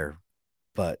don't care.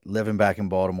 But living back in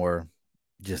Baltimore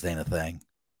just ain't a thing.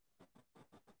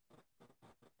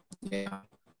 Yeah.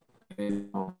 And,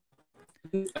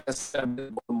 I said I've been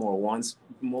to Baltimore once,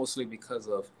 mostly because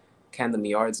of Camden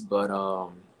Yards, but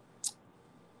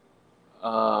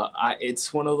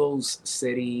it's one of those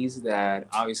cities that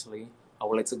obviously I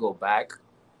would like to go back.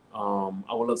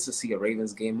 I would love to see a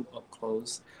Ravens game up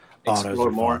close. Oh, those explore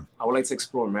are more. fun. I would like to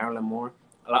explore Maryland more.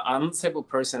 I'm the type of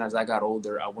person as I got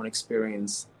older, I want to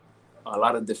experience a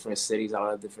lot of different cities, a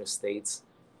lot of different states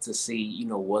to see,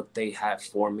 what they have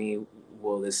for me.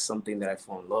 Well, it's something that I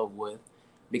fall in love with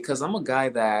because I'm a guy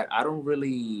that I don't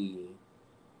really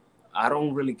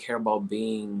care about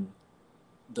being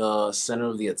the center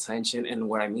of the attention. And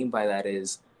what I mean by that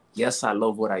is, yes, I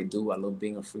love what I do. I love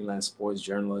being a freelance sports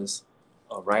journalist,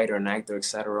 a writer, an actor,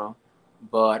 etc.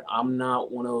 But I'm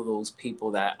not one of those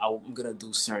people that I'm gonna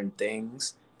do certain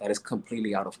things that is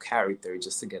completely out of character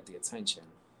just to get the attention.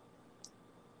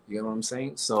 You know what I'm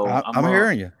saying? So I'm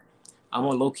hearing you. I'm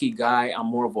a low key guy. I'm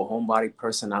more of a homebody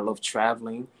person. I love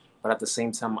traveling, but at the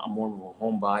same time, I'm more of a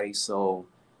homebody. So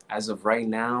as of right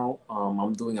now,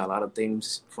 I'm doing a lot of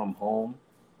things from home,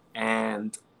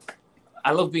 and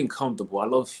I love being comfortable. I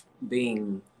love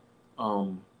being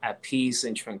at peace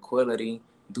and tranquility.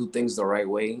 Do things the right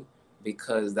way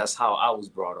because that's how I was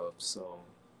brought up. So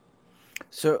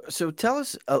So tell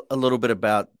us a little bit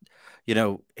about,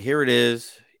 here it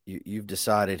is. You've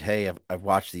decided, hey, I've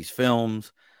watched these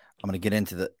films. I'm going to get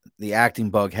into the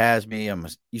acting bug has me.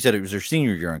 You said it was your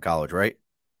senior year in college, right?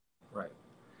 right.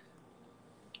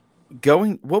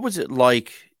 What was it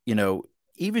like,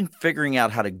 even figuring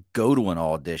out how to go to an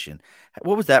audition?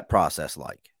 What was that process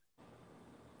like?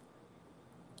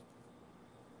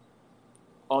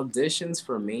 Auditions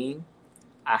for me,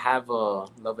 I have a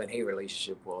love and hate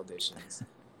relationship with auditions.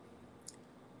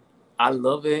 I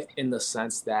love it in the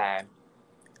sense that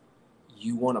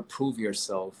you want to prove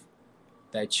yourself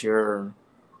that you're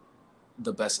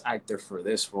the best actor for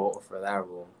this role or for that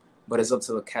role. But it's up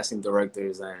to the casting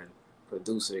directors and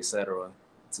producers, etc.,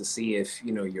 to see if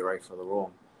you're right for the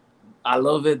role. I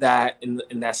love it that in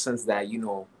that sense that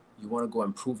you want to go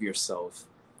and prove yourself.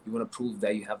 You want to prove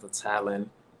that you have the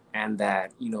talent and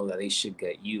that that they should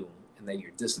get you and that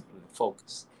you're disciplined and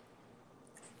focused.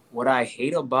 What I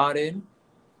hate about it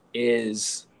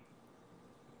is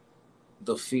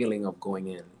the feeling of going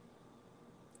in,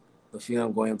 the feeling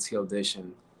of going into the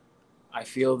audition. I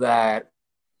feel that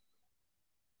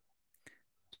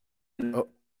Oh,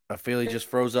 I feel he just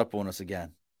froze up on us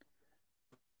again.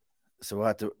 So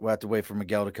we'll have to wait for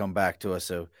Miguel to come back to us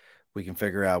so we can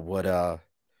figure out what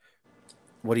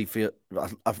he feel.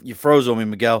 You froze on me,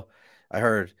 Miguel. I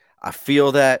heard. I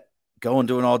feel that going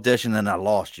to an audition, and I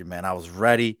lost you, man. I was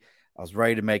ready. I was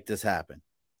ready to make this happen.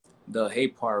 the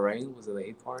hate part, right? Was it the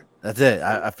hate part? That's it.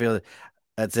 I feel it.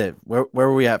 That's it. Where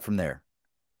were we at from there?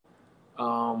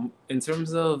 In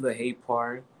terms of the hate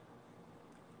part,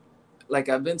 like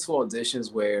I've been to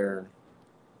auditions where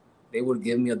they would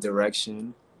give me a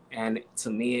direction, and to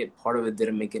me, part of it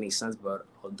didn't make any sense, but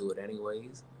I'll do it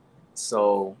anyways.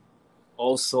 So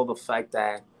also the fact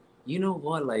that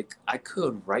like I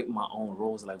could write my own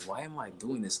roles. Like, why am I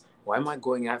doing this? Why am I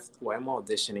going after? Why am I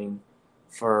auditioning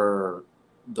for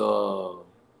the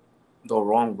the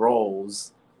wrong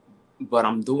roles? But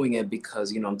I'm doing it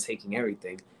because I'm taking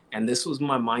everything. And this was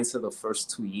my mindset the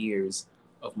first 2 years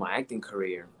of my acting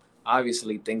career.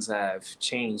 Obviously, things have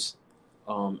changed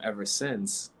ever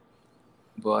since.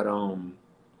 But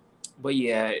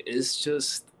yeah, it's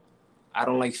just I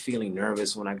don't like feeling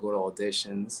nervous when I go to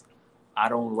auditions. I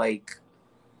don't like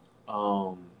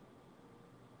um,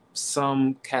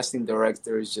 some casting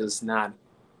directors just not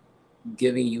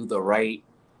giving you the right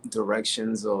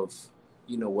directions of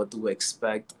what to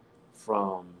expect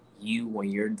from you when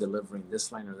you're delivering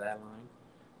this line or that line.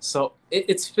 So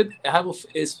it's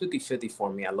 50-50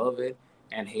 for me. I love it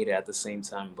and hate it at the same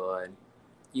time, but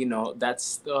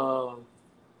that's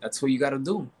what you got to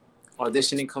do.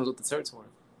 Auditioning comes with the territory.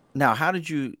 Now, how did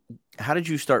you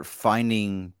start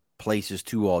finding places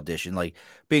to audition? Like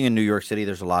being in New York City,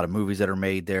 there's a lot of movies that are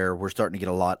made there. We're starting to get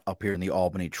a lot up here in the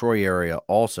Albany, Troy area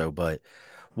also. But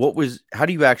how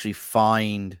do you actually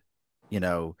find, you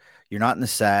know, you're not in the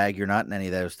SAG, you're not in any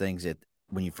of those things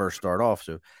when you first start off.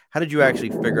 So how did you actually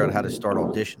figure out how to start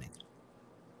auditioning?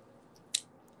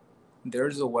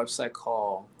 There's a website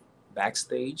called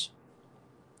Backstage,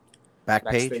 Backpage?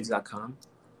 backstage.com,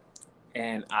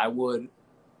 and I would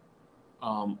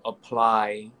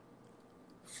apply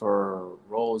for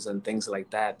roles and things like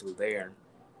that through there.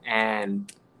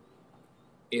 And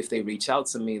if they reach out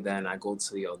to me, then I go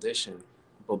to the audition.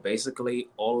 But basically,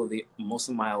 most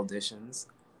of my auditions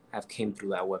have came through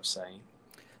that website.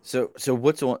 So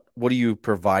what are you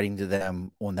providing to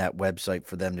them on that website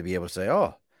for them to be able to say,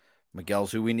 "Oh,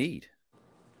 Miguel's who we need."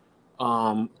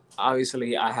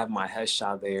 Obviously, I have my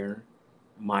headshot there,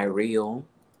 my reel,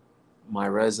 my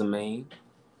resume.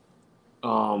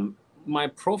 My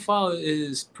profile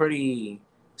is pretty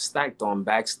stacked on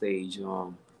Backstage.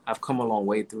 I've come a long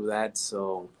way through that,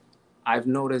 so I've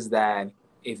noticed that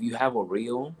if you have a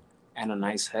reel and a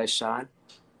nice headshot,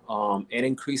 it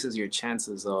increases your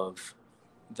chances of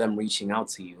them reaching out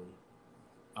to you.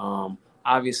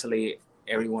 Obviously,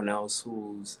 everyone else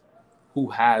who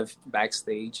have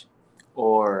backstage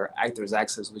or actors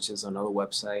access, which is another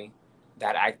website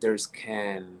that actors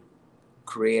can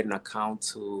create an account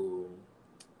to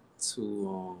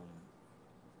to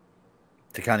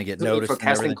kind of get for noticed and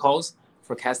casting everything. calls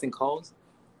for casting calls.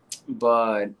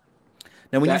 But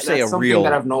Now, when you say a that's something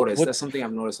that reel, I've noticed. what That's something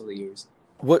I've noticed over the years.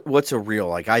 what's a reel?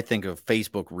 Like I think of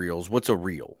Facebook reels. What's a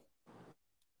reel?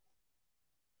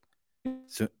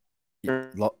 So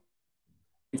you,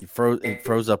 you froze it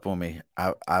froze up on me.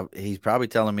 He's probably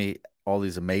telling me all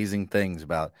these amazing things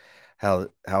about how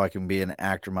I can be an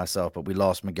actor myself, but we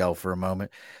lost Miguel for a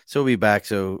moment. So we'll be back.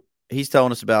 So he's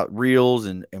telling us about reels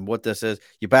and what this is.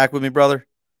 You back with me, brother?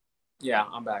 Yeah,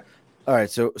 I'm back. All right.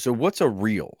 So what's a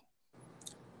reel?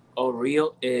 A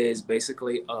reel is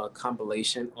basically a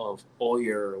compilation of all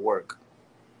your work.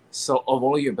 So of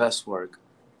all your best work.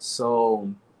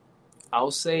 So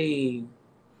I'll say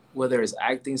whether it's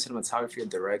acting, cinematography, or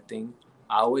directing,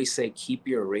 I always say keep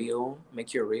your reel,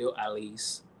 make your reel at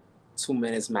least 2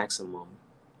 minutes maximum.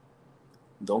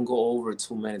 Don't go over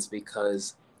 2 minutes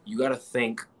because you got to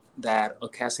think that a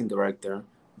casting director,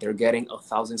 they're getting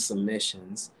 1,000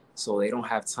 submissions, so they don't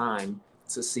have time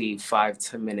to see 5,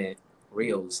 10 minute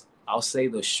reels. I'll say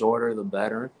the shorter the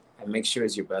better, and make sure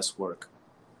it's your best work.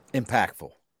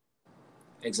 Impactful.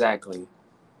 Exactly.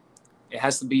 It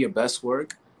has to be your best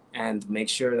work, and make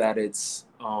sure that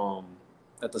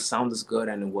that the sound is good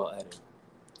and well edited.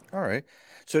 All right.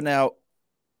 So now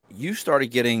you started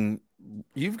getting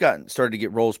you've gotten started to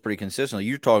get roles pretty consistently.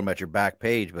 You're talking about your back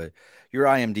page, but your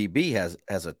IMDb has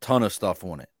a ton of stuff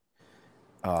on it.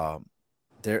 Um,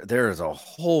 there is a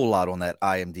whole lot on that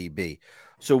IMDb.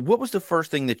 So what was the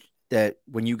first thing that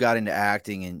when you got into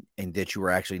acting and that you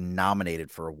were actually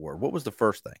nominated for award? What was the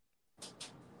first thing?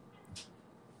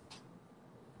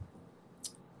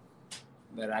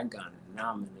 That I got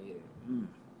nominated.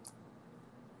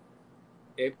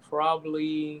 It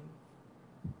probably.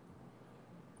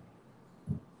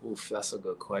 Oof, that's a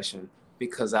good question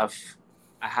because I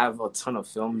have a ton of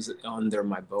films under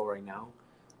my belt right now,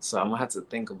 so I'm gonna have to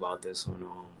think about this one.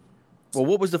 Well,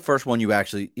 what was the first one you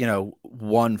actually,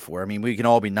 won for? I mean, we can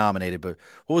all be nominated, but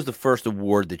what was the first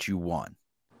award that you won?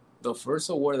 The first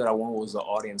award that I won was the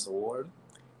Audience Award,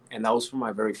 and that was for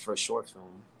my very first short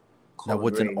film Now, called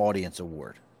what's an Green. audience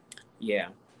award? Yeah,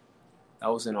 that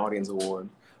was an Audience Award.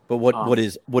 But what what Um,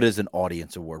 is what is an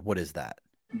audience award? What is that?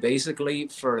 Basically,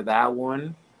 for that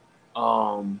one,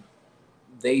 um,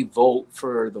 they vote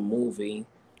for the movie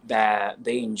that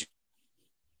they enjoy.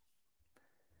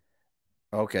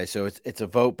 Okay, so it's a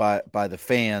vote by the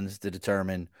fans to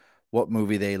determine what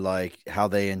movie they like, how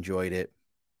they enjoyed it.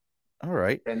 All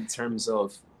right. In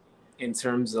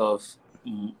terms of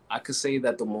I could say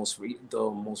that the most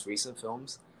recent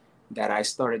films that I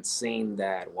started seeing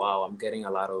that wow, I'm getting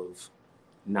a lot of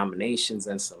nominations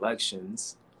and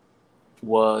selections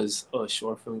was a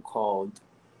short film called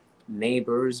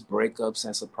Neighbors, Breakups,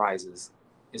 and Surprises.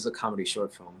 It's a comedy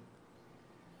short film.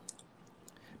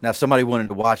 Now, if somebody wanted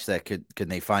to watch that, could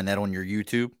they find that on your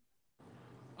YouTube?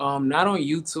 Not on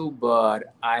YouTube,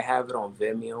 but I have it on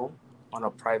Vimeo on a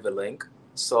private link.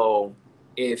 So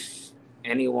if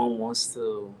anyone wants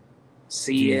to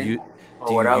Do see you it use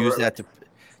or do you use whatever, that to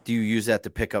do you use that to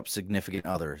pick up significant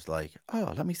others? Like,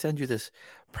 oh, let me send you this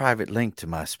private link to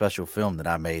my special film that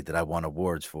I made that I won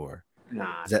awards for.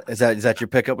 nah, Is that your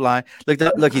pickup line? Look,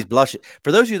 nah. he's blushing.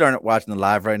 For those of you that aren't watching the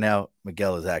live right now,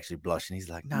 Miguel is actually blushing. He's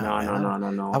like, nah, No, man, no, no,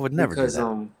 no, I no. would never do Because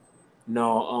that.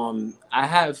 no, I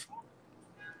have.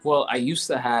 Well, I used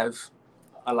to have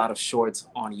a lot of shorts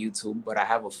on YouTube, but I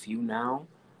have a few now.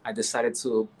 I decided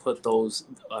to put those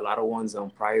a lot of ones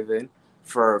on private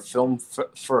for film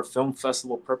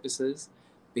festival purposes,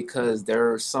 because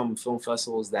there are some film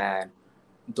festivals that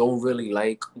don't really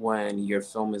like when your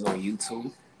film is on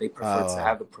YouTube. They prefer to Uh,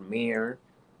 have the premiere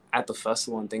at the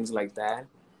festival and things like that.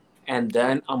 And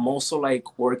then I'm also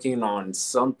like working on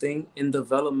something in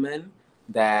development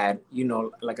that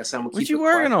like I said, I'm gonna what keep you it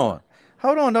working quiet. on?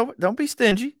 Hold on, don't be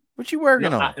stingy. What you No,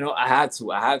 working on? I had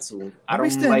to. I had to. I Don't be don't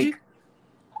stingy.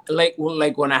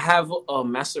 like when I have a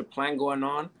master plan going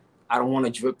on. I don't want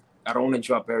to drip. I don't want to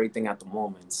drop everything at the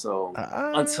moment. So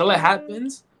until it Uh,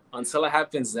 happens, until it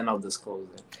happens, then I'll disclose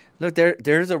it. Look,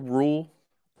 there's a rule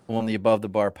on the Above the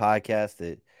Bar podcast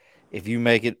that if you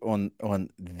make it on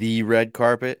the red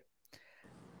carpet,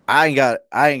 I ain't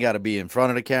got to be in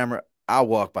front of the camera. I'll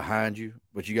walk behind you,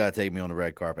 but you got to take me on the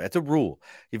red carpet. That's a rule.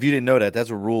 If you didn't know that, that's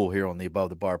a rule here on the Above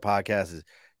the Bar podcast. Is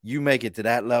You make it to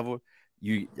that level,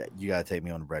 you gotta take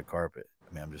me on the red carpet.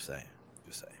 I mean, I'm just saying.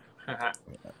 Just saying.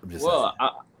 I'm just saying. Well,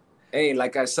 hey,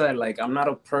 like I said, like I'm not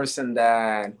a person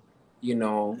that, you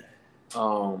know,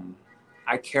 um,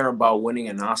 I care about winning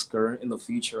an Oscar in the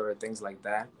future or things like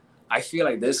that. I feel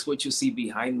like this, what you see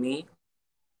behind me.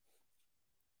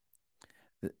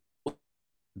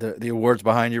 The awards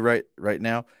behind you right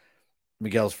now.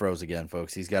 Miguel's froze again,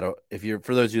 folks. He's got a if you're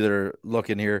for those of you that are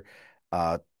looking here,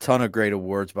 ton of great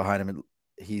awards behind him.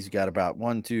 He's got about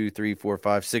one, two, three, four,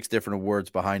 five, six different awards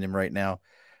behind him right now.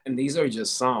 And these are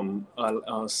just some.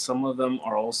 Some of them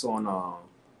are also on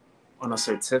a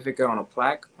certificate, on a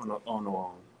plaque, on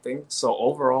a thing. So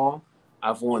overall,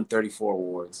 I've won 34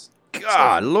 awards.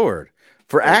 God, So Lord,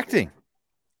 for 34. acting.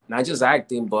 Not just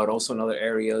acting, but also in other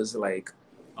areas like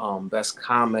best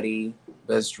comedy,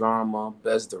 best drama,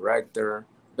 best director,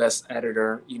 best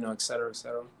editor, et cetera, et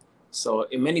cetera. So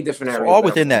in many different So areas all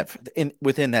that I've within won.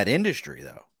 within that industry,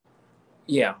 though,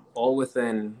 Yeah, all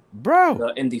within bro,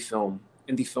 the indie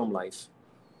film life.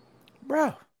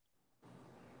 bro.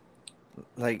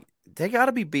 Like they got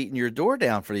to be beating your door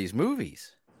down for these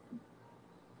movies.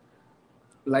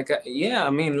 Yeah, I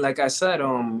mean, like I said,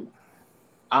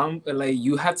 I'm like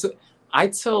you have to. I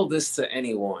tell this to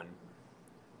anyone: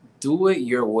 do it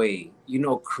your way.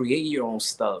 Create your own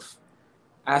stuff.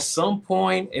 At some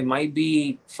point, it might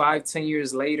be 5, 10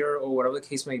 years later, or whatever the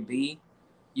case may be.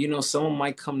 Someone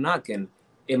might come knocking.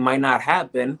 It might not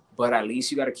happen, but at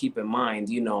least you got to keep in mind.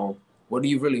 What do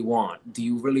you really want? Do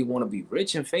you really want to be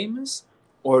rich and famous,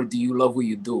 or do you love what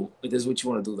you do? It is what you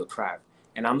want to do, the craft.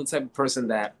 And I'm the type of person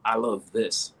that I love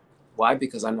this. Why?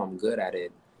 Because I know I'm good at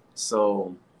it.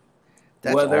 So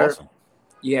That's whether awesome.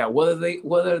 yeah,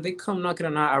 whether they come knocking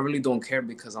or not, I really don't care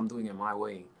because I'm doing it my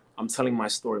way. I'm telling my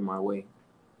story my way.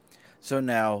 So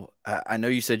now I know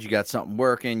you said you got something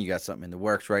working, you got something in the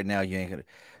works right now. You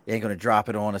ain't gonna drop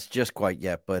it on us just quite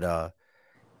yet, but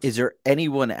is there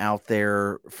anyone out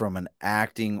there from an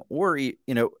acting or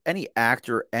any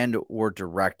actor and or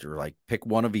director, like pick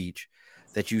one of each,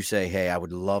 that you say, hey, I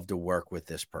would love to work with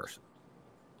this person?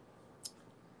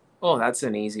 Oh, that's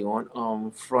an easy one.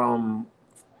 From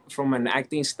an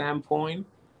acting standpoint,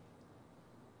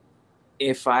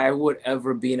 if I would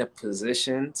ever be in a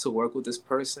position to work with this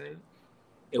person,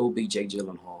 it would be Jake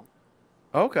Gyllenhaal.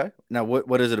 Okay. Now,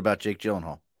 what is it about Jake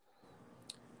Gyllenhaal?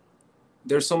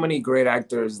 There's so many great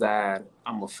actors that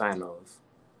I'm a fan of,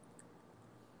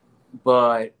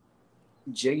 but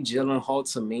Jake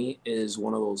Gyllenhaal to me is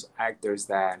one of those actors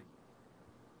that,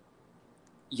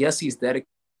 yes, he's dedicated.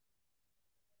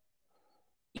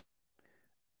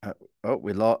 Uh, oh,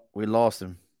 we lost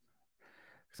him.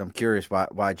 Because I'm curious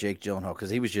why Jake Gyllenhaal, because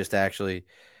he was just actually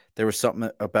there was something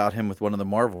about him with one of the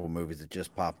Marvel movies that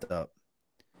just popped up.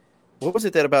 What was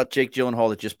it that about Jake Gyllenhaal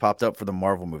that just popped up for the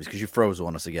Marvel movies? Because you froze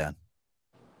on us again.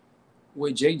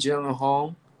 With Jake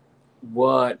Gyllenhaal,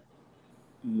 what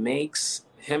makes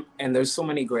him, and there's so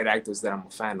many great actors that I'm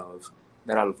a fan of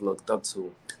that I've looked up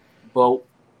to, but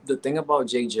the thing about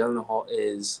Jake Gyllenhaal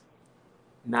is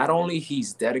not only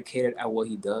he's dedicated at what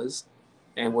he does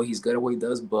and what he's good at what he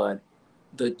does, but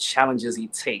the challenges he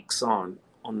takes on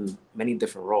many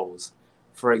different roles.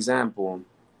 For example,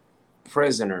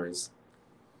 Prisoners,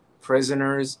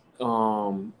 Prisoners,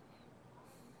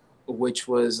 which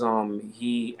was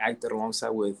he acted alongside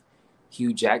with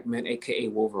Hugh Jackman, aka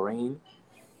Wolverine.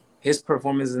 His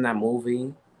performance in that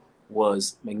movie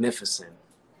was magnificent,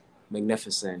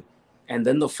 magnificent. And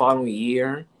then the following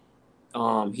year,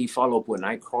 he followed up with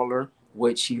Nightcrawler,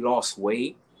 which he lost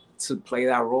weight to play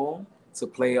that role, to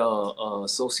play a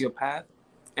sociopath,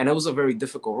 and it was a very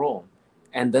difficult role.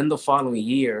 And then the following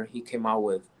year, he came out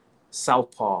with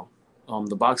Southpaw,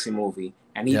 the boxing movie,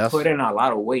 and he put Yes. in a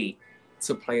lot of weight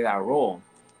to play that role.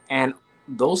 And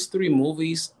those three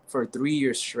movies for 3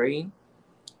 years straight,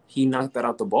 he knocked that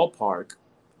out the ballpark.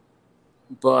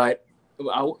 But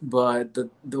but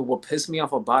the what pissed me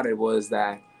off about it was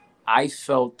that I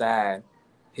felt that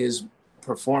his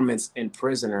performance in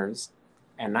Prisoners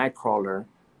and Nightcrawler,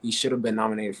 he should have been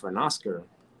nominated for an Oscar,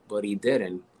 but he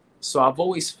didn't. So I've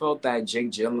always felt that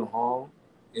Jake Gyllenhaal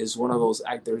is one of those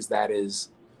actors that is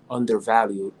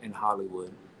undervalued in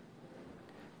Hollywood.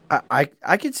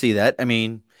 I could see that. I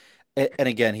mean, and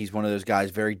again, he's one of those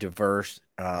guys, very diverse,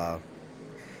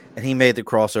 and he made the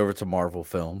crossover to Marvel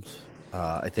films.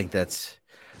 I think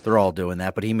they're all doing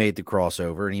that, but he made the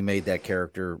crossover and he made that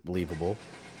character believable.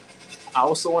 I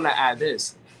also want to add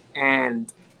this,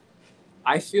 and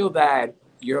I feel that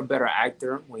you're a better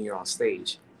actor when you're on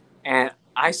stage. And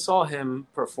I saw him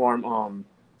perform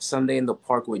Sunday in the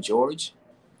Park with George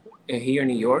here in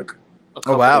New York a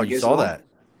Oh couple wow, of you years saw ago. that?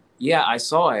 Yeah, I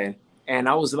saw it. and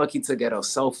I was lucky to get a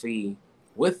selfie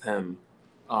with him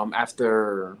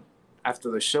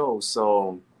after the show.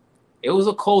 So it was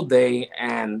a cold day,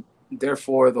 and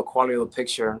therefore the quality of the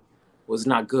picture was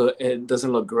not good. It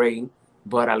doesn't look great,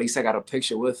 but at least I got a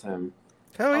picture with him.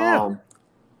 Hell yeah. Um,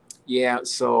 yeah.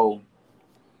 So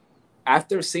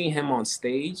after seeing him on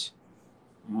stage,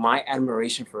 my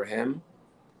admiration for him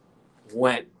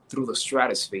went through the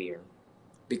stratosphere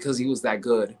because he was that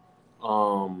good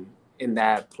in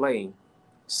that play.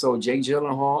 So Jake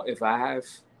Gyllenhaal, if I have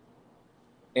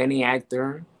any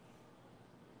actor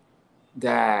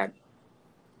that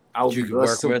I would That you be could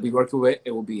blessed work to with. be working with,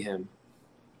 it will be him.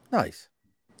 Nice.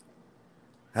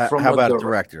 From How a about a dir-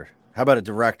 director? How about a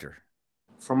director?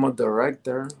 from a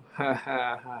director, ha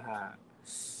ha ha ha.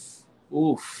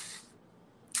 Oof.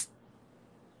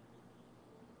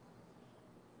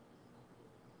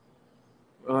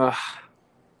 Uh,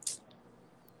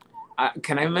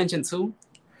 can I mention two?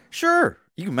 Sure.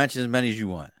 You can mention as many as you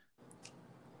want.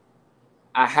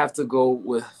 I have to go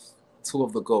with two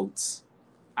of the goats.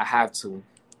 I have to.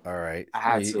 All right. I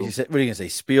have to. What are you gonna say?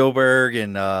 Spielberg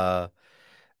and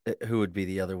who would be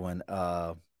the other one?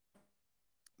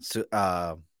 So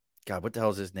God, what the hell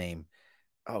is his name?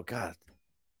 Oh God,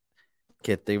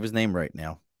 can't think of his name right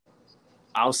now.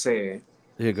 I'll say it.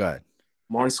 Yeah, go ahead.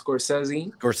 Martin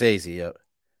Scorsese Scorsese. Yeah.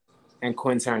 and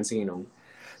Quentin Tarantino.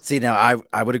 See, now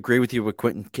I would agree with you with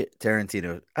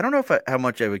Tarantino. I don't know if how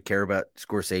much I would care about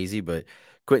Scorsese, but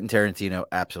Quentin Tarantino,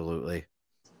 absolutely.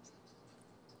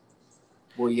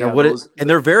 Well, Now, yeah, those. and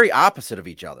they're very opposite of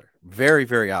each other. Very,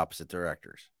 very opposite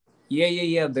directors.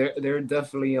 Yeah. They're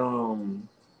definitely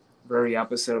very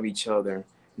opposite of each other.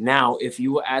 Now, if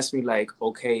you ask me, like,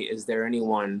 okay, is there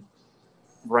anyone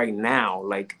right now,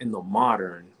 like in the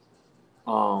modern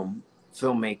um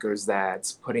filmmakers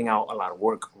that's putting out a lot of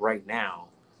work right now?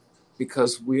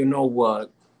 Because we know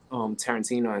what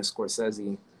Tarantino and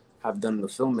Scorsese have done in the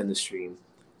film industry.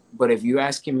 But if you're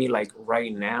asking me, like,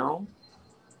 right now,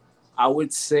 I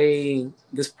would say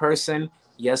this person,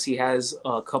 yes, he has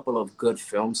a couple of good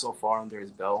films so far under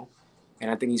his belt,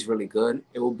 and I think he's really good.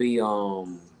 It will be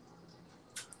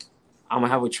I'm gonna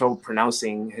have a trouble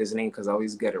pronouncing his name because I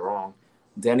always get it wrong.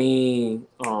 Denny,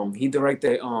 he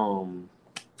directed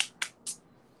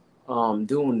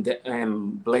Dune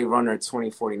and Blade Runner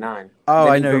 2049. Oh,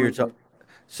 I Denny know you're Villeneuve. talking.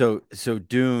 So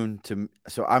Dune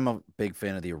so I'm a big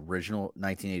fan of the original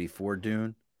 1984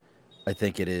 Dune. I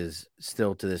think it is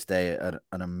still to this day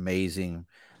an amazing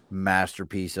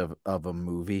masterpiece of a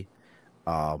movie.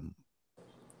 Um,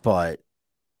 but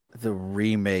the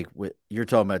remake with you're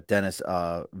talking about Dennis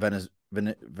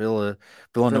Villeneuve.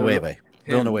 Villanueva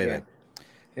Him, yeah,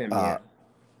 him, uh yeah.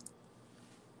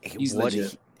 He's what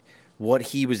legit.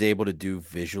 he was able to do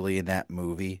visually in that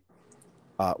movie,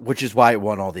 which is why it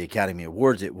won all the Academy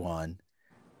Awards it won.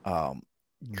 Um,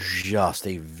 just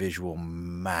a visual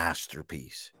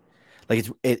masterpiece. Like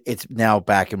it's now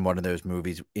back in one of those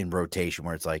movies in rotation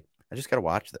where it's like I just got to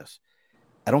watch this.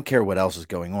 I don't care what else is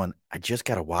going on. I just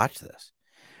got to watch this.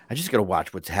 I just got to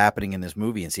watch what's happening in this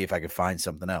movie and see if I could find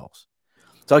something else.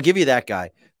 So I'll give you that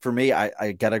guy. For me,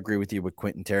 I got to agree with you with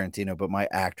Quentin Tarantino, but my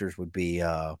actors would be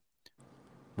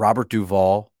Robert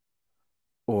Duvall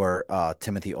or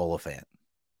Timothy Oliphant.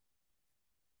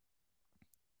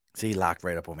 See, he locked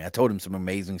right up on me. I told him some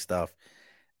amazing stuff,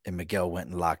 and Miguel went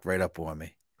and locked right up on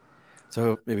me.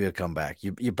 So maybe he'll come back.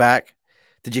 You back?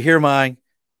 Did you hear mine?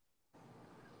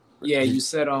 Yeah, Did you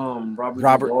said Robert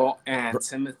Robert Duvall and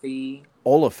Timothy.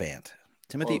 Oliphant. Oh,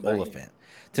 Timothy that, Oliphant.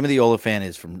 Timothy Oliphant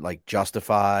is from like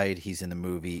Justified. He's in the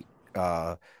movie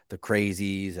The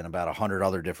Crazies and about 100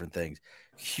 other different things.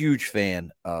 Huge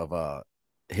fan of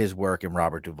his work and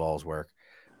Robert Duvall's work.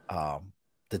 Um,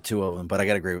 the two of them, but I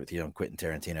got to agree with you on Quentin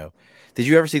Tarantino. Did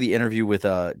you ever see the interview with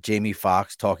Jamie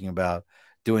Foxx talking about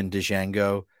doing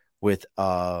Django with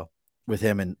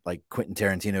him and like Quentin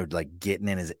Tarantino like getting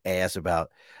in his ass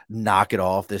about knock it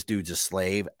off, this dude's a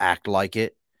slave, act like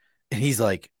it. And he's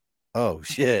like, "Oh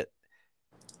shit."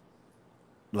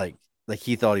 Like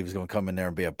he thought he was going to come in there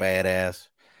and be a badass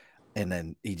and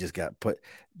then he just got put.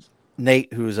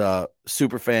 Nate, who's a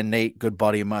super fan, Nate, good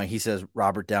buddy of mine, he says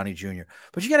Robert Downey Jr.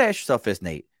 But you got to ask yourself this,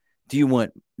 Nate. Do you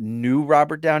want new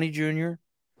Robert Downey Jr.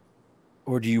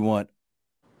 or do you want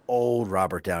old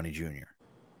Robert Downey Jr.?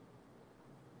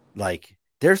 Like,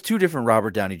 there's two different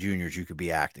Robert Downey Jr.'s you could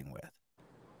be acting with.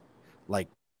 Like,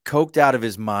 coked out of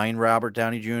his mind Robert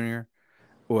Downey Jr.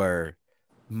 or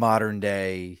modern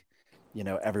day,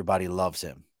 everybody loves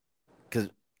him. Because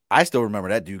I still remember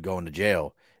that dude going to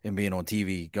jail and being on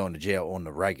TV, going to jail on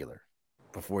the regular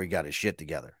before he got his shit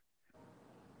together.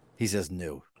 He says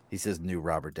new. He says new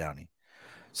Robert Downey.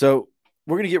 So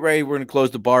we're gonna get ready. We're gonna close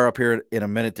the bar up here in a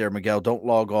minute. There, Miguel. Don't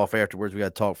log off afterwards. We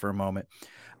got to talk for a moment.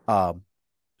 Um,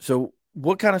 so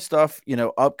what kind of stuff,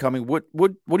 upcoming? What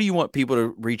do you want people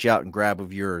to reach out and grab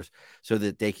of yours so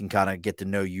that they can kind of get to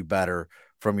know you better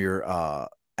from your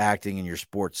acting and your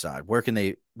sports side? What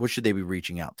should they be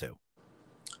reaching out to?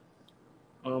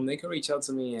 They can reach out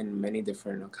to me in many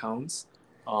different accounts.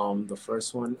 The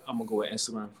first one, I'm gonna go with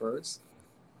Instagram first.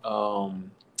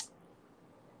 Um,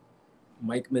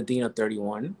 Mike Medina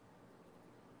 31.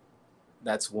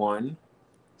 That's one.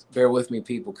 Bear with me,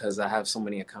 people, because I have so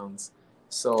many accounts.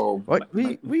 So, What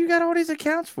you got all these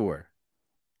accounts for?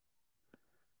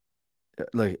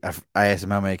 Look, I asked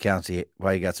him how many accounts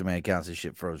why he got so many accounts. His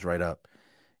shit froze right up.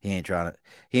 He ain't trying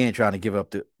to give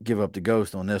up the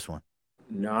ghost on this one.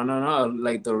 no, no, no.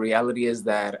 Like the reality is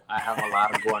that I have a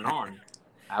lot of going on.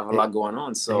 I have a He, lot going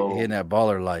on. he So, in that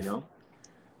baller you life. know,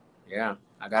 yeah,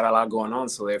 I got a lot going on.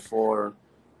 So therefore,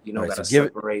 All right, got to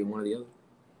separate one or the other.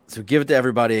 so give it to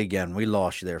everybody again. We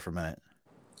lost you there for a minute.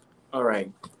 All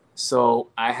right. So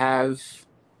I have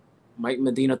Mike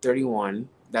Medina 31.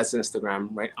 That's Instagram,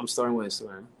 right? I'm starting with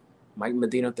Instagram. Mike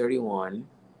Medina 31.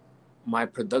 My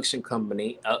production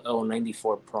company,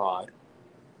 LL94 Prod.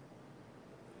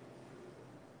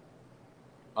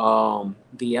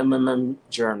 The MMM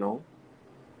Journal.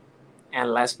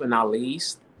 And last but not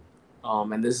least,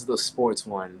 and this is the sports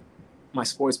one, my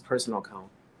sports personal account,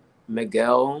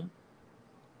 Miguel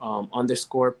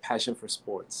underscore passion for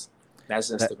sports. That's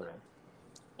That Instagram.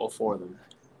 All four of them.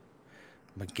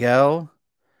 Miguel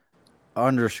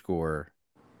underscore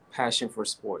Passion for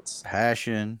sports.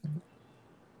 passion.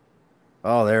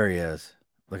 Oh, there he is.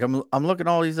 Look, I'm looking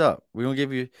all these up. We're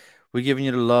giving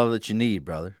you the love that you need,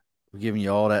 brother. We're giving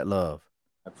you all that love.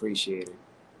 Appreciate it.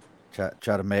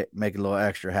 Try to make a little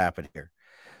extra happen here.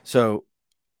 So,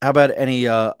 how about any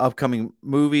upcoming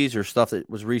movies or stuff that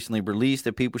was recently released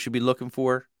that people should be looking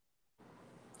for?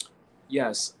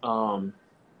 Yes.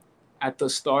 At the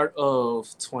start of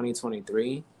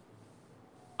 2023,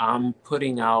 I'm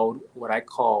putting out what I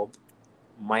called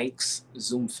Mike's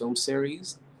Zoom film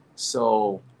series.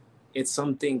 So it's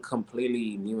something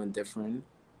completely new and different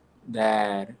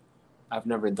that I've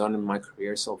never done in my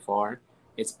career so far.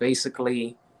 It's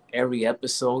basically every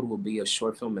episode will be a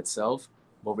short film itself,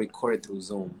 but recorded through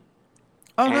Zoom.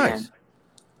 Oh, And nice.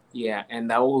 yeah, and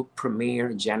that will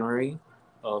premiere January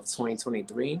of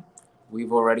 2023.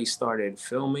 We've already started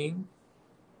filming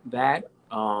that.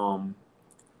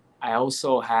 I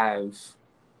also have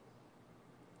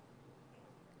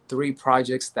three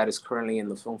projects that is currently in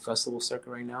the film festival circuit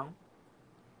right now.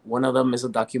 One of them is a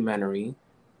documentary,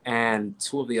 and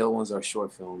two of the other ones are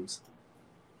short films.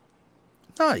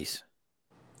 Nice.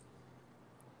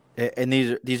 And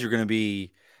these are going to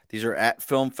be these are at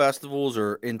film festivals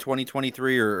or in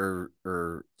 2023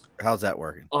 or how's that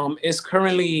working? It's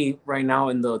currently right now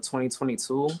in the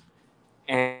 2022,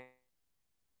 and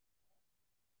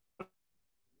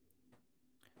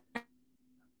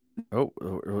Oh,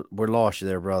 we're lost you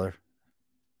there, brother.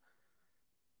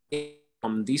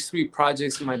 these three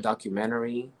projects, my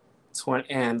documentary,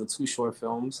 and the two short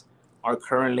films, are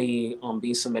currently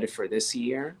being submitted for this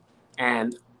year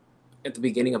and at the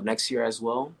beginning of next year as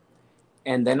well.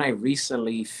 And then I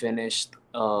recently finished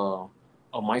a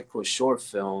micro short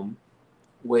film,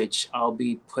 which I'll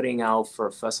be putting out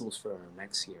for festivals for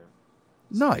next year.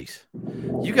 Nice.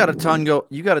 You got a ton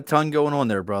going on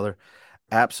there, brother.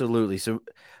 Absolutely. So,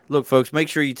 look, folks, make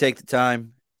sure you take the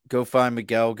time. Go find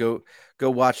Miguel. Go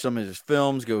watch some of his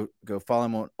films. Go follow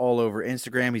him on all over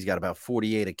Instagram. He's got about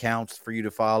 48 accounts for you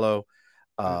to follow.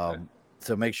 Okay.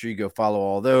 So make sure you go follow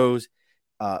all those.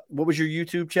 What was your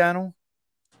YouTube channel?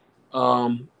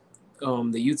 Um,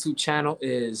 the YouTube channel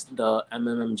is the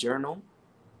MMM Journal,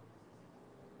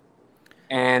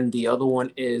 and the other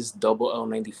one is Double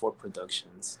L94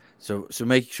 Productions. So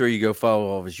make sure you go follow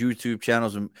all of his YouTube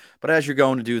channels. But as you're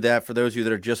going to do that, for those of you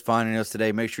that are just finding us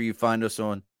today, make sure you find us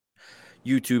on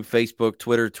YouTube, Facebook,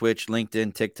 Twitter, Twitch,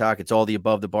 LinkedIn, TikTok. It's all the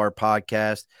Above the Bar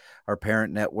podcast. Our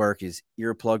parent network is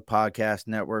Earplug Podcast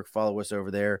Network. Follow us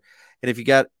over there. And if you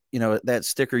got, that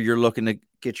sticker you're looking to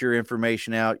get your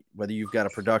information out, whether you've got a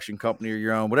production company or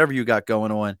your own, whatever you got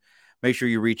going on, make sure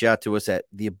you reach out to us at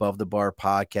the Above the Bar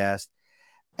podcast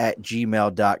at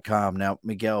gmail.com. Now,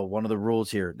 Miguel, one of the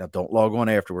rules here, now don't log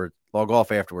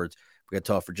off afterwards. We got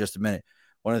to talk for just a minute.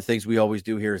 One of the things we always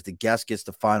do here is the guest gets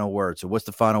the final word. So what's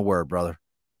the final word, brother?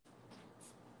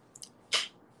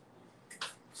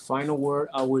 Final word,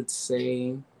 I would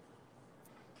say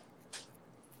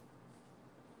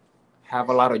have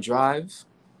a lot of drive,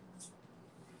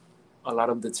 a lot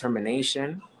of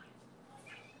determination,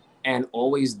 and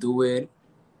always do it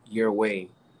your way.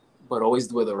 but always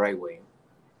do it the right way.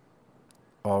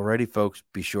 Alrighty, folks,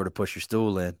 be sure to push your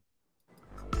stool in.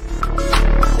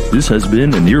 This has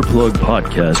been an Earplug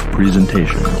Podcast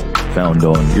presentation, found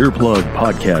on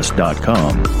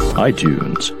earplugpodcast.com,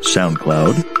 iTunes,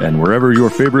 SoundCloud, and wherever your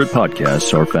favorite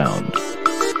podcasts are found.